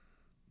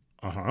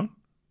 Uh-huh.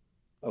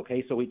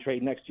 Okay, so we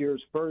trade next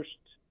year's first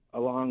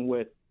along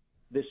with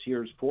this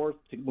year's fourth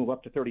to move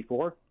up to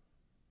 34.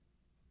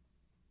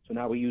 So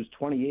now we use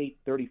 28,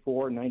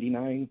 34,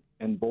 99,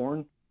 and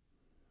Bourne.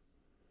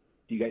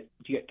 Can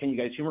you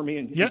guys humor me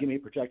and give me a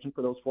projection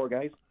for those four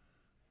guys?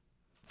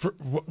 For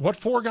what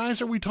four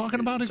guys are we talking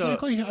about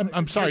exactly?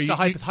 I'm sorry.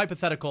 Just a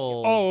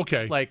hypothetical. Oh,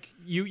 okay. Like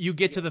you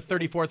get to the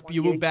 34th,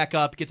 you move back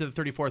up, get to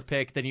the 34th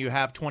pick, then you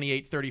have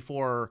 28,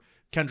 34,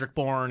 Kendrick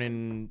Bourne,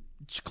 and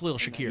Khalil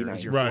Shakir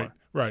as your four.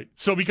 Right.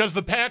 So because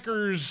the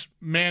Packers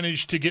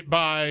managed to get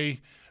by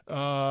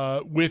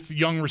with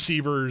young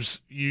receivers,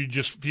 you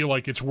just feel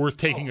like it's worth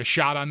taking a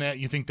shot on that.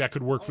 You think that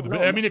could work for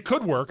the? I mean, it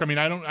could work. I mean,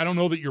 I don't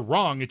know that you're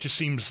wrong. It just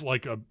seems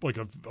like a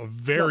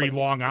very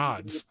long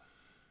odds.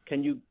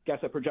 Can you guess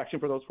a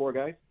projection for those four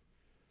guys?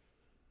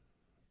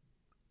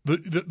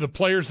 The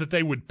players that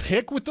they would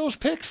pick with those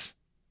picks?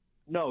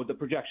 No, the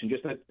projection.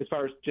 Just as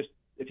far as just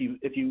if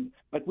you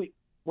like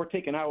we're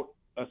taking out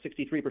a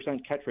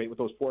 63% catch rate with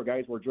those four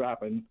guys we're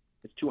dropping.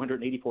 It's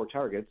 284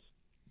 targets.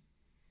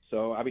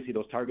 So obviously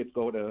those targets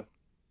go to,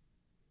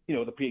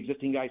 the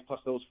pre-existing guys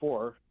plus those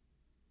four.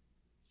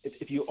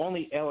 If you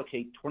only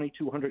allocate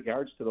 2,200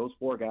 yards to those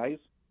four guys,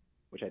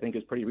 which I think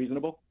is pretty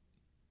reasonable,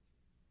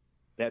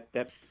 that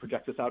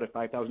projects us out at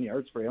 5,000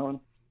 yards for Allen.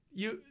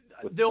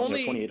 The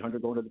only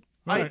 2,800 going to the.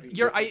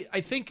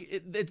 I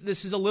think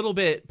this is a little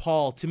bit,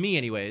 Paul, to me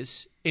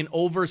anyways, an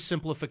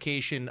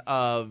oversimplification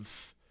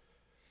of.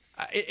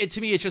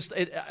 To me, it's just.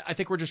 I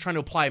think we're just trying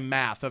to apply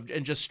math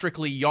and just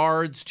strictly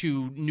yards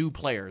to new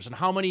players, and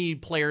how many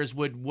players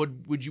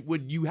would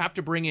you have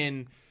to bring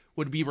in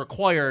would be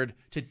required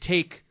to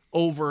take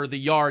over the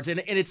yards,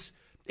 and it's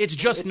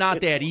just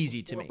not that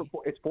easy to me.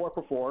 It's 4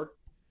 for 4.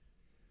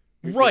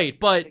 Right,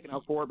 but taking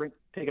out four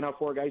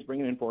guys,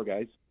 bringing in four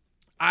guys.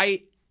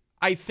 I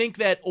think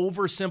that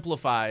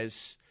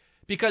oversimplifies,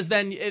 because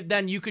then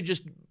we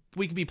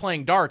could be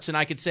playing darts, and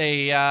I could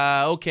say,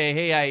 okay,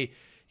 hey,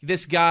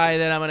 this guy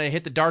that I'm going to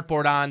hit the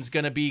dartboard on is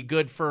going to be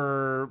good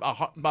for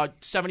about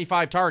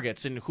 75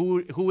 targets, and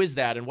who is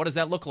that, and what does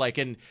that look like,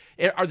 and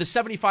are the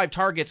 75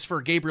 targets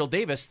for Gabriel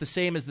Davis the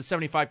same as the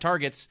 75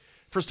 targets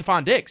for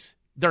Stephon Diggs?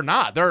 They're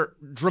not. They're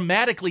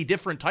dramatically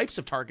different types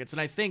of targets, and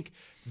I think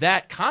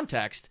that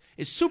context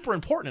is super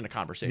important in a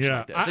conversation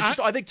like this.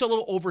 I think it's a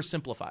little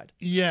oversimplified.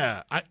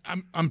 Yeah,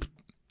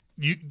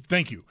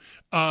 thank you.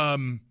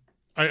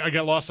 I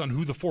got lost on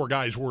who the four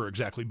guys were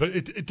exactly, but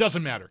it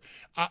doesn't matter.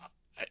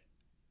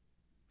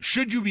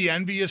 Should you be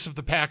envious of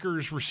the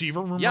Packers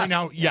receiver room right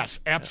now? Yes,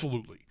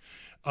 absolutely.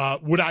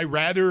 Would I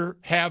rather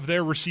have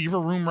their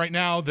receiver room right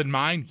now than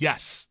mine?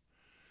 Yes.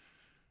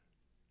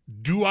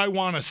 Do I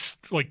want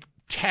to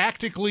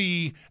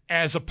tactically,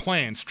 as a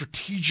plan,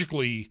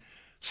 strategically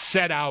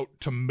set out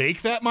to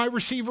make that my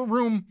receiver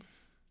room?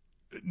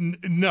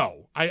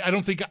 No, I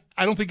don't think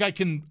I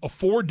can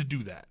afford to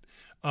do that.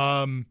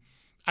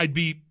 I'd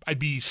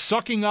be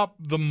sucking up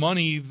the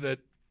money that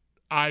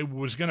I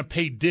was going to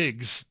pay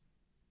Diggs.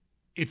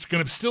 It's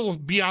going to still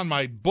be on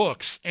my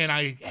books, and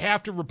I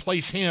have to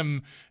replace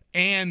him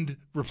and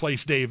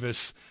replace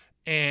Davis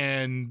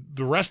and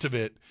the rest of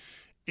it.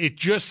 It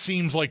just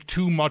seems like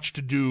too much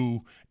to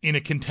do in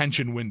a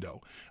contention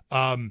window.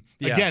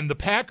 Again, the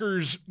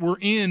Packers were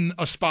in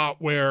a spot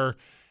where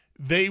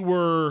they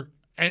were,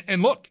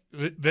 and look,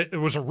 it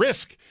was a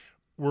risk.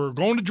 We're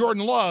going to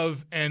Jordan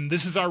Love, and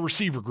this is our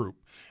receiver group.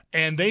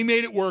 And they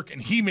made it work,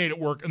 and he made it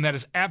work, and that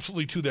is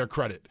absolutely to their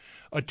credit.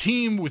 A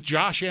team with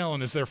Josh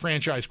Allen as their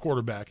franchise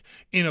quarterback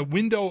in a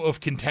window of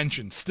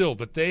contention still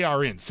that they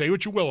are in. Say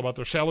what you will about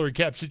their salary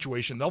cap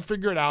situation. They'll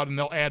figure it out, and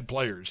they'll add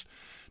players.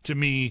 To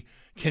me,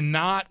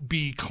 cannot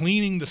be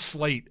cleaning the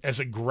slate as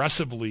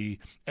aggressively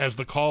as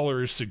the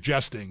caller is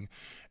suggesting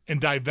and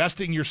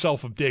divesting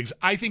yourself of Diggs.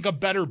 I think a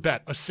better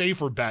bet, a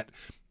safer bet,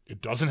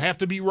 it doesn't have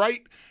to be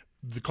right.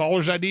 The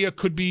caller's idea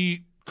could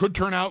be could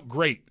turn out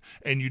great,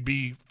 and you'd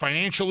be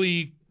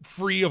financially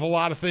free of a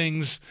lot of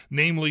things,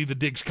 namely the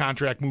Diggs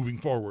contract moving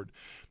forward.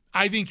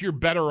 I think you're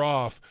better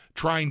off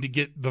trying to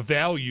get the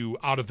value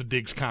out of the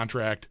Diggs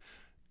contract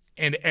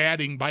and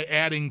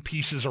adding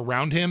pieces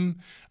around him.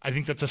 I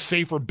think that's a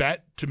safer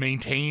bet to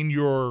maintain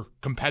your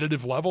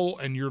competitive level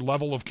and your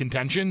level of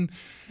contention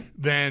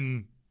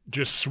than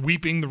just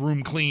sweeping the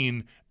room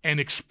clean and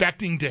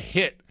expecting to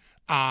hit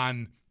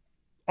on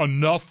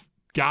enough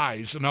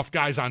guys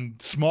on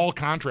small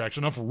contracts,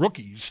 enough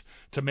rookies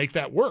to make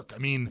that work. I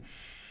mean,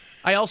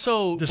 there's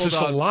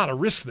just a lot of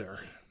risk there.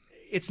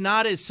 It's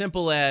not as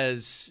simple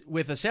as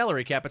with a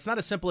salary cap. It's not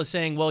as simple as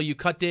saying, well, you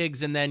cut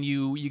Diggs and then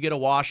you get a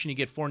wash and you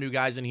get 4 new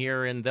guys in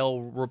here and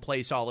they'll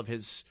replace all of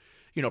his,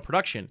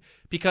 production.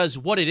 Because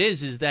what it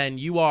is then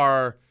you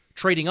are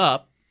trading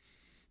up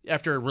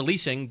after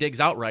releasing Diggs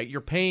outright.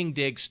 You're paying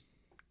Diggs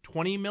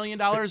 $20 million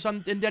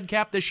in dead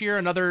cap this year,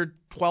 another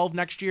 12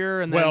 next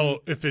year, and then,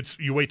 if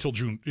you wait till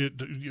June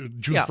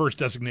 1st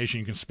designation,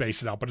 you can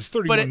space it out. But it's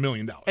 $31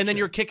 million. And then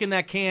you're kicking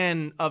that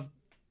can of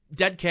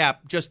dead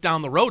cap just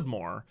down the road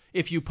more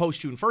if you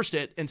post June 1st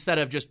it instead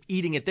of just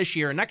eating it this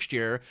year and next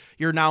year.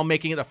 You're now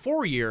making it a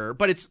 4-year,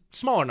 but it's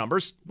smaller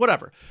numbers,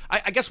 whatever.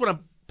 I guess what I'm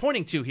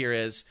pointing to here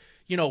is,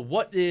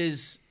 what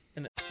is...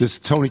 This is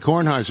Tony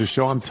Kornheiser's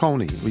show. I'm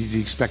Tony. You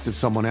expected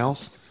someone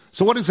else?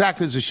 So what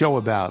exactly is the show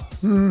about?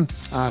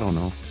 I don't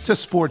know. It's a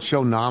sports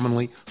show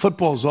nominally.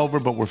 Football's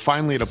over, but we're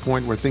finally at a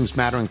point where things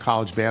matter in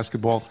college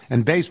basketball,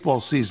 and baseball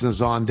season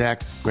is on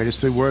deck. Greatest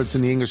 3 words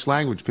in the English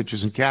language,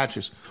 pitchers and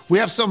catchers. We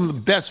have some of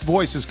the best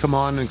voices come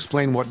on and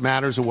explain what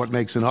matters or what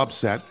makes an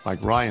upset,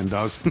 like Ryan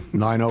does,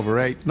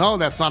 9/8. No,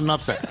 that's not an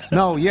upset.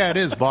 No, yeah, it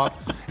is, Bob.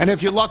 And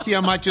if you're lucky, I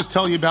might just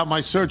tell you about my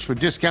search for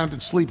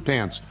discounted sleep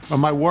pants or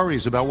my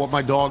worries about what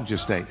my dog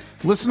just ate.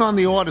 Listen on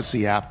the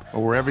Odyssey app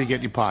or wherever you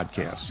get your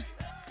podcasts.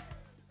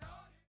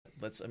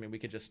 We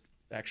could just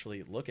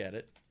actually look at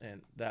it,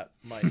 and that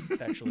might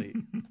actually,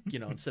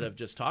 instead of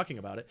just talking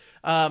about it.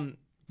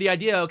 The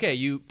idea, okay,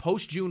 you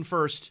post June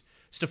 1st,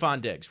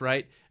 Stephon Diggs,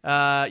 right?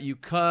 You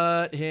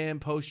cut him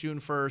post June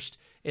 1st,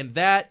 and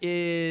that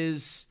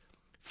is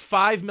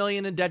 $5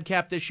 million in dead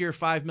cap this year,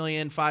 $5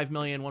 million,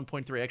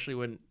 1.3. Actually,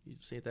 when you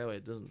say it that way,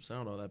 it doesn't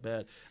sound all that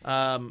bad.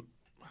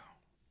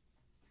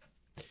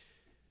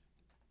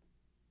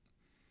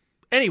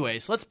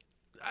 Anyways,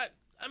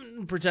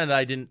 I'm pretend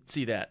I didn't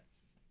see that.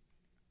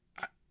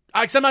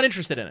 Because I'm not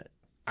interested in it.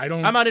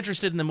 I'm not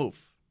interested in the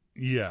move.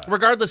 Yeah.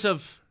 Regardless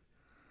of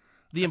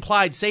the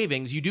implied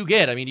savings, you do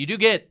get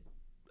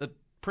a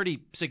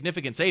pretty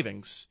significant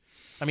savings.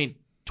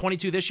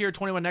 22 this year,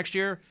 21 next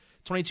year,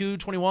 22,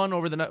 21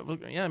 over the...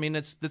 Yeah,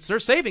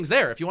 there's savings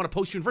there if you want to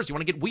post June 1st. You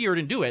want to get weird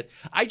and do it.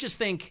 I just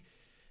think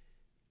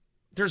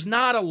there's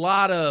not a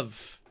lot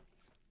of...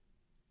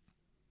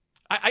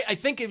 I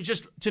think it was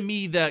just, to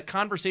me, the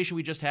conversation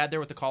we just had there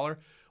with the caller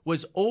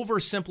was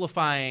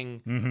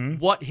oversimplifying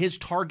what his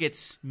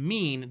targets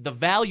mean, the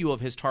value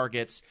of his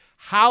targets,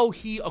 how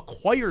he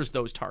acquires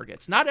those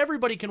targets. Not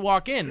everybody can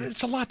walk in.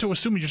 It's a lot to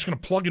assume you're just going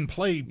to plug and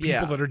play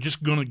people that are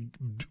just going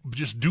to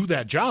just do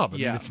that job. I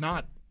mean, it's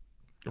not.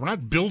 We're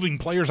not building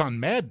players on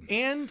Madden.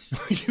 And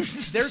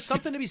there's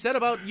something to be said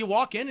about you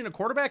walk in a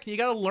quarterback and you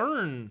got to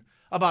learn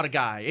about a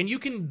guy. And you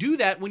can do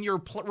that when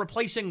you're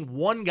replacing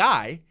one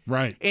guy.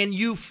 Right. And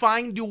you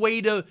find a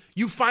way to,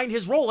 you find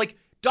his role.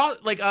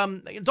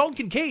 Dalton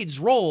Kincaid's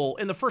role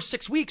in the first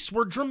 6 weeks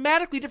were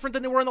dramatically different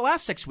than they were in the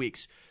last 6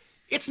 weeks.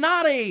 It's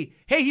not hey,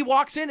 he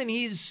walks in and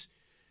he's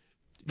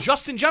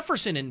Justin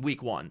Jefferson in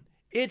week 1.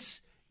 It's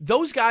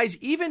those guys,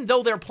 even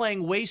though they're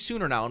playing way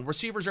sooner now and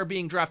receivers are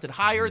being drafted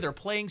higher, they're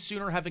playing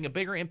sooner, having a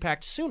bigger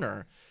impact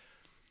sooner.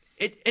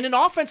 In an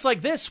offense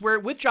like this, where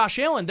with Josh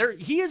Allen,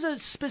 he is a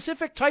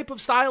specific type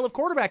of style of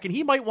quarterback, and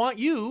he might want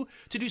you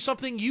to do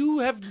something you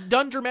have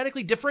done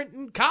dramatically different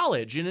in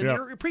college and in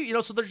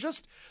your So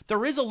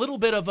there is a little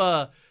bit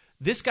of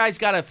this guy's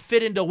got to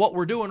fit into what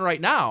we're doing right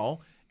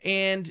now,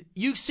 and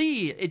you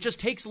see it just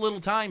takes a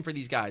little time for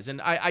these guys. And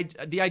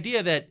the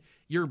idea that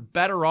you're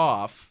better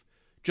off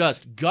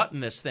just gutting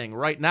this thing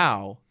right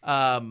now.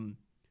 I'm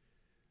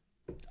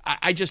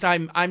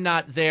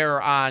not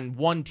there on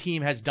one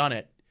team has done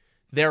it.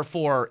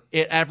 Therefore,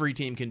 every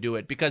team can do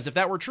it. Because if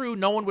that were true,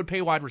 no one would pay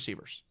wide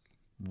receivers.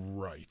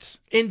 Right.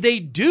 And they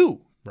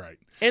do. Right.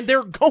 And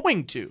they're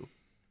going to.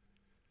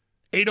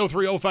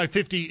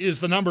 803-0550 is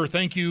the number.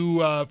 Thank you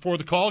for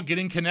the call.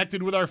 Getting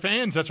connected with our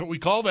fans. That's what we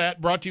call that.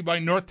 Brought to you by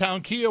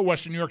Northtown Kia,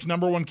 Western New York's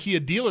 #1 Kia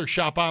dealer.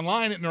 Shop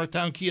online at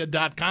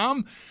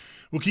northtownkia.com.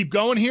 We'll keep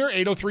going here.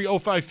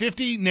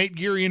 803-0550. Nate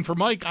Geary in for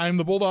Mike. I'm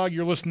the Bulldog.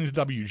 You're listening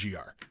to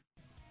WGR.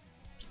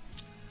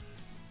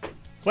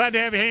 Glad to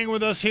have you hanging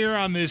with us here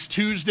on this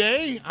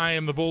Tuesday. I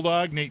am the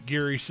Bulldog. Nate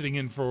Geary sitting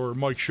in for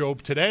Mike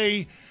Shope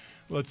today.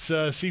 Let's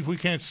see if we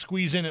can't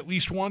squeeze in at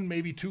least one,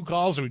 maybe 2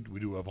 calls. We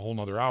do have a whole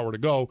nother hour to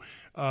go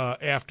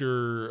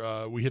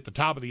after we hit the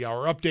top of the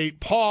hour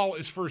update. Paul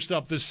is first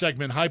up this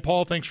segment. Hi,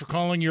 Paul. Thanks for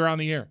calling. You're on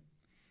the air.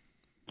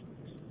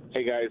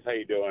 Hey, guys. How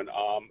you doing?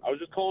 I was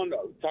just talking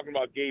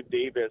about Gabe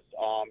Davis.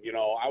 I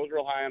was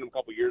real high on him a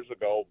couple years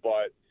ago,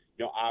 but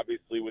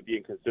obviously with the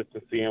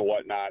inconsistency and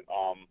whatnot,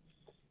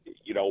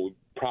 we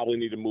probably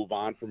need to move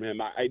on from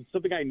him.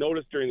 Something I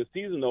noticed during the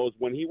season, though, is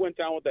when he went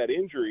down with that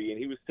injury and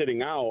he was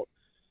sitting out,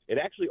 it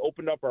actually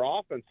opened up our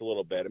offense a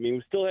little bit. I mean,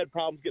 we still had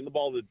problems getting the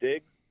ball to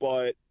Diggs,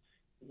 but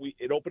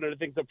it opened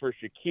things up for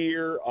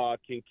Shakir.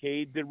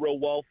 Kincaid did real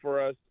well for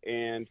us,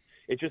 and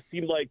it just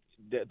seemed like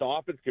the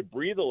offense could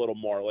breathe a little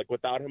more, like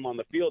without him on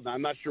the field. And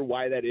I'm not sure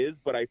why that is,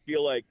 but I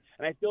feel like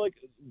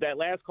that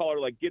last caller,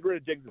 like, get rid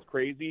of Diggs is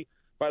crazy.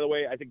 By the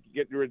way, I think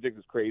getting rid of Diggs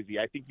is crazy.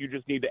 I think you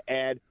just need to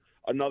add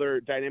another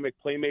dynamic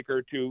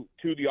playmaker to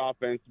the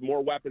offense,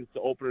 more weapons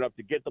to open it up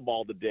to get the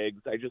ball to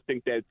Diggs. I just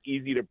think that it's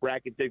easy to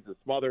bracket Diggs and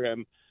smother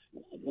him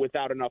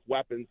without enough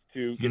weapons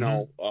to,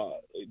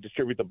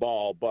 distribute the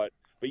ball. But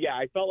yeah,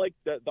 I felt like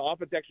the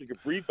offense actually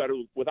could breathe better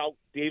without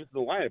Davis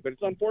in the lineup. But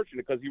it's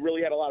unfortunate because he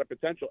really had a lot of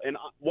potential. And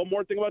one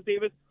more thing about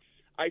Davis,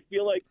 I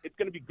feel like it's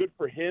going to be good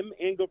for him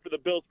and good for the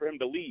Bills for him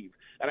to leave.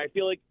 And I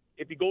feel like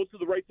if he goes to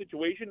the right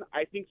situation,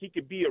 I think he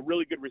could be a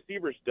really good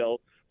receiver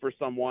still for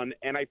someone.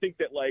 And I think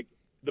that,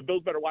 the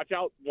Bills better watch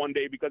out one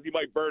day because he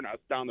might burn us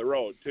down the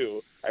road,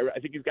 too. I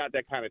think he's got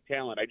that kind of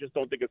talent. I just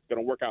don't think it's going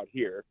to work out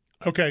here.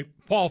 Okay,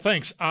 Paul,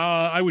 thanks.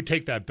 I would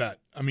take that bet.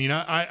 I mean,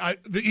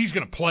 he's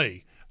going to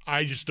play.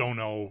 I just don't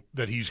know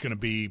that he's going to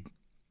be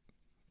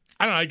 –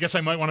 I don't know. I guess I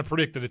might want to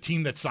predict that a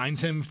team that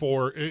signs him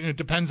for – it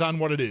depends on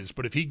what it is.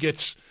 But if he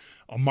gets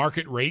a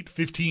market rate,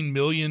 $15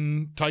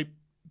 million type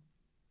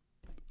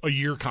a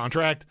year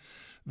contract,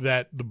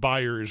 that the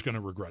buyer is going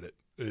to regret it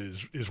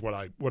is what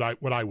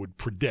I would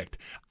predict.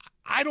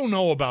 I don't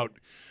know about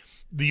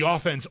the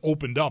offense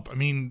opened up. I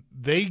mean,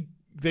 they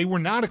were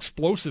not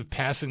explosive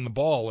passing the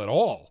ball at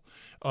all.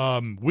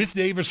 With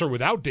Davis or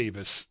without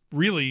Davis,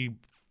 really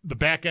the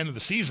back end of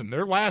the season,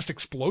 their last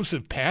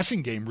explosive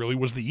passing game really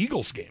was the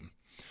Eagles game.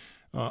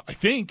 I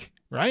think,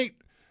 right?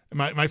 Am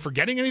I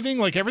forgetting anything?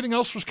 Like, everything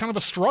else was kind of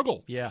a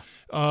struggle. Yeah.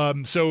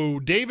 So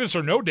Davis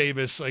or no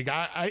Davis,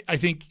 I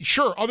think,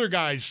 sure, other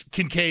guys,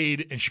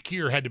 Kincaid and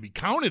Shakir, had to be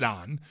counted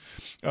on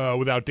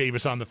without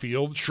Davis on the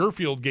field.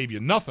 Sherfield gave you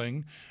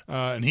nothing,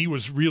 and he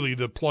was really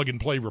the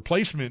plug-and-play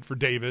replacement for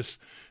Davis.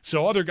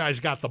 So other guys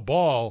got the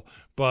ball,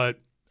 but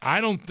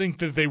I don't think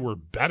that they were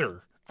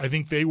better. I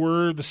think they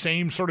were the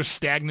same sort of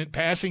stagnant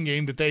passing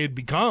game that they had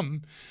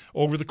become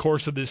over the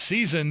course of this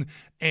season,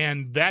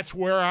 and that's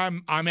where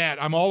I'm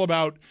at. I'm all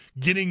about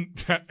getting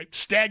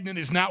stagnant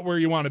is not where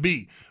you want to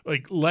be.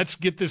 Like, let's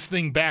get this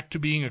thing back to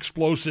being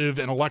explosive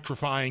and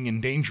electrifying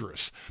and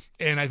dangerous.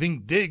 And I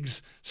think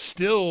Diggs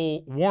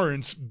still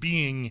warrants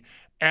being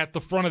at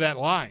the front of that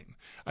line.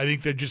 I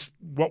think that just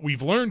what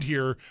we've learned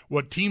here,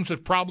 what teams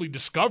have probably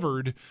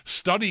discovered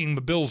studying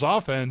the Bills'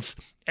 offense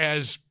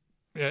as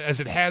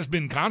it has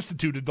been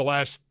constituted the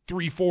last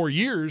 3-4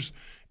 years,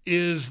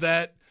 is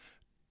that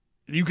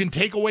you can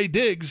take away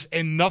Diggs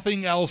and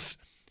nothing else.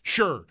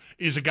 Sure,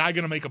 is a guy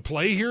going to make a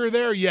play here or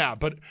there? Yeah,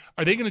 but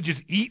are they going to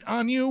just eat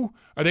on you?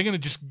 Are they going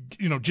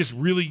to just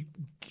really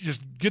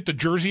get the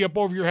jersey up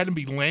over your head and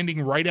be landing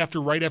right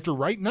after right after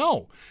right?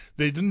 No,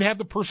 they didn't have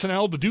the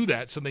personnel to do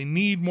that, so they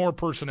need more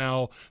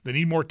personnel. They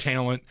need more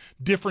talent,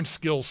 different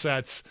skill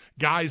sets,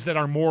 guys that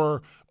are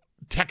more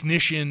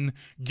technician,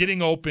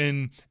 getting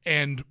open,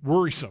 and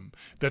worrisome,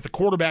 that the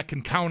quarterback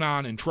can count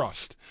on and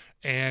trust.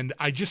 And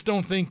I just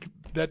don't think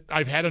that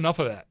I've had enough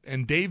of that.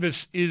 And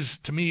Davis is,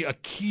 to me, a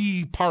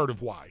key part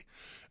of why.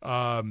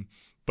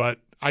 But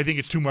I think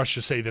it's too much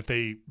to say that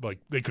they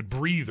could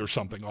breathe or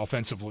something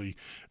offensively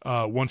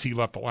once he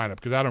left the lineup,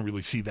 because I don't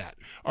really see that.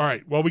 All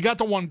right, well, we got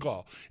the one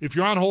call. If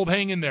you're on hold,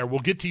 hang in there. We'll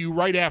get to you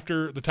right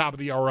after the top of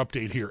the hour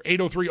update here.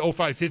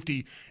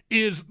 803-0550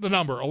 is the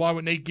number. Along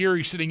with Nate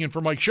Geary sitting in for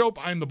Mike Shope,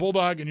 I'm the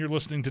Bulldog, and you're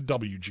listening to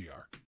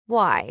WGR.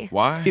 Why?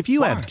 Why? If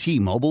you have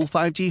T-Mobile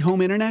 5G home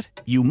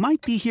internet, you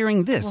might be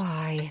hearing this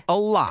Why? a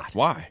lot.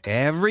 Why?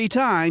 Every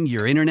time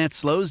your internet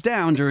slows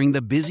down during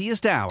the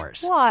busiest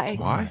hours. Why?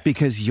 Why?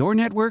 Because your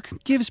network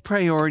gives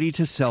priority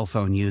to cell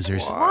phone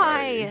users.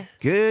 Why?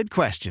 Good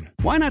question.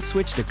 Why not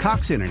switch to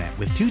Cox Internet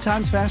with 2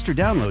 times faster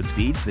download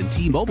speeds than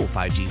T-Mobile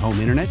 5G home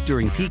internet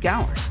during peak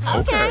hours?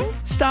 Okay.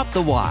 Stop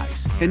the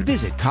whys and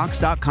visit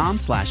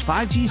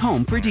cox.com/5G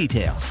home for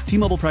details.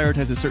 T-Mobile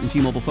prioritizes certain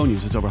T-Mobile phone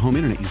users over home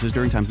internet users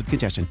during times of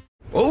congestion.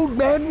 Old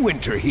Man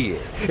Winter here.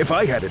 If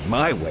I had it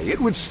my way, it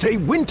would stay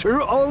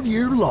winter all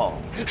year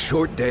long.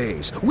 Short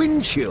days,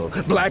 wind chill,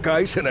 black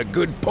ice, and a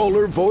good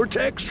polar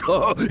vortex.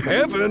 Oh,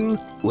 heaven.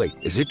 Wait,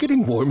 is it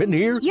getting warm in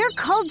here? Your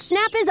cold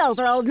snap is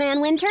over, Old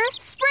Man Winter.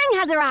 Spring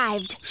has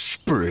arrived.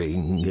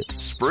 Spring.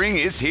 Spring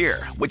is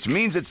here, which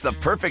means it's the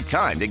perfect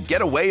time to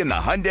get away in the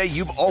Hyundai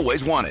you've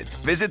always wanted.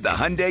 Visit the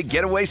Hyundai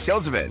Getaway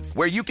Sales Event,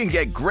 where you can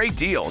get great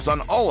deals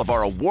on all of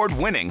our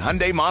award-winning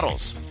Hyundai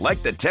models,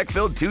 like the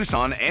tech-filled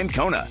Tucson and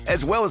Kona,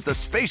 as well as the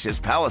spacious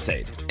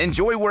Palisade.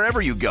 Enjoy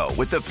wherever you go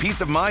with the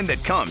peace of mind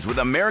that comes with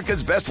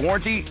America's best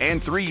warranty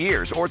and 3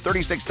 years or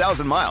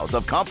 36,000 miles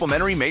of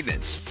complimentary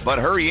maintenance. But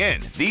hurry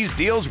in, these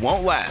deals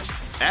won't last.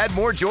 Add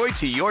more joy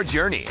to your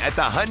journey at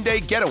the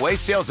Hyundai Getaway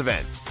Sales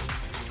Event.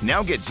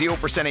 Now get 0%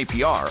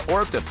 APR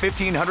or up to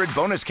 $1,500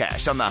 bonus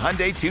cash on the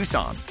Hyundai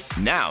Tucson.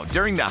 Now,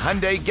 during the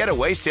Hyundai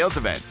Getaway Sales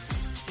Event.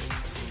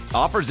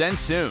 Offers end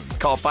soon.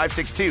 Call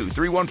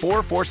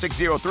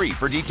 562-314-4603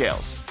 for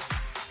details.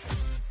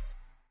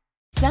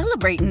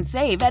 Celebrate and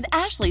save at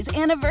Ashley's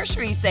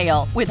Anniversary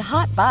Sale. With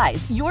Hot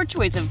Buys, your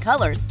choice of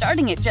colors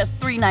starting at just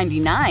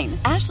 $3.99.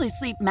 Ashley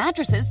Sleep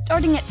mattresses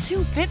starting at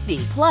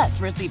 $2.50. Plus,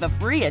 receive a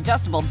free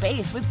adjustable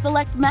base with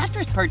select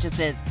mattress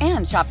purchases.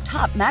 And shop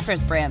top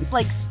mattress brands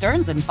like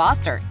Stearns &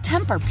 Foster,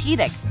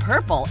 Tempur-Pedic,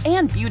 Purple,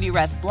 and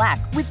Beautyrest Black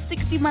with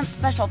 60-month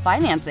special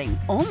financing.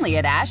 Only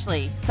at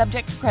Ashley.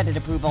 Subject to credit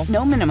approval.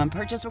 No minimum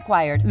purchase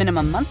required.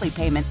 Minimum monthly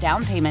payment,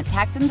 down payment,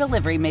 tax, and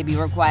delivery may be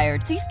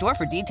required. See store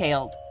for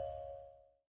details.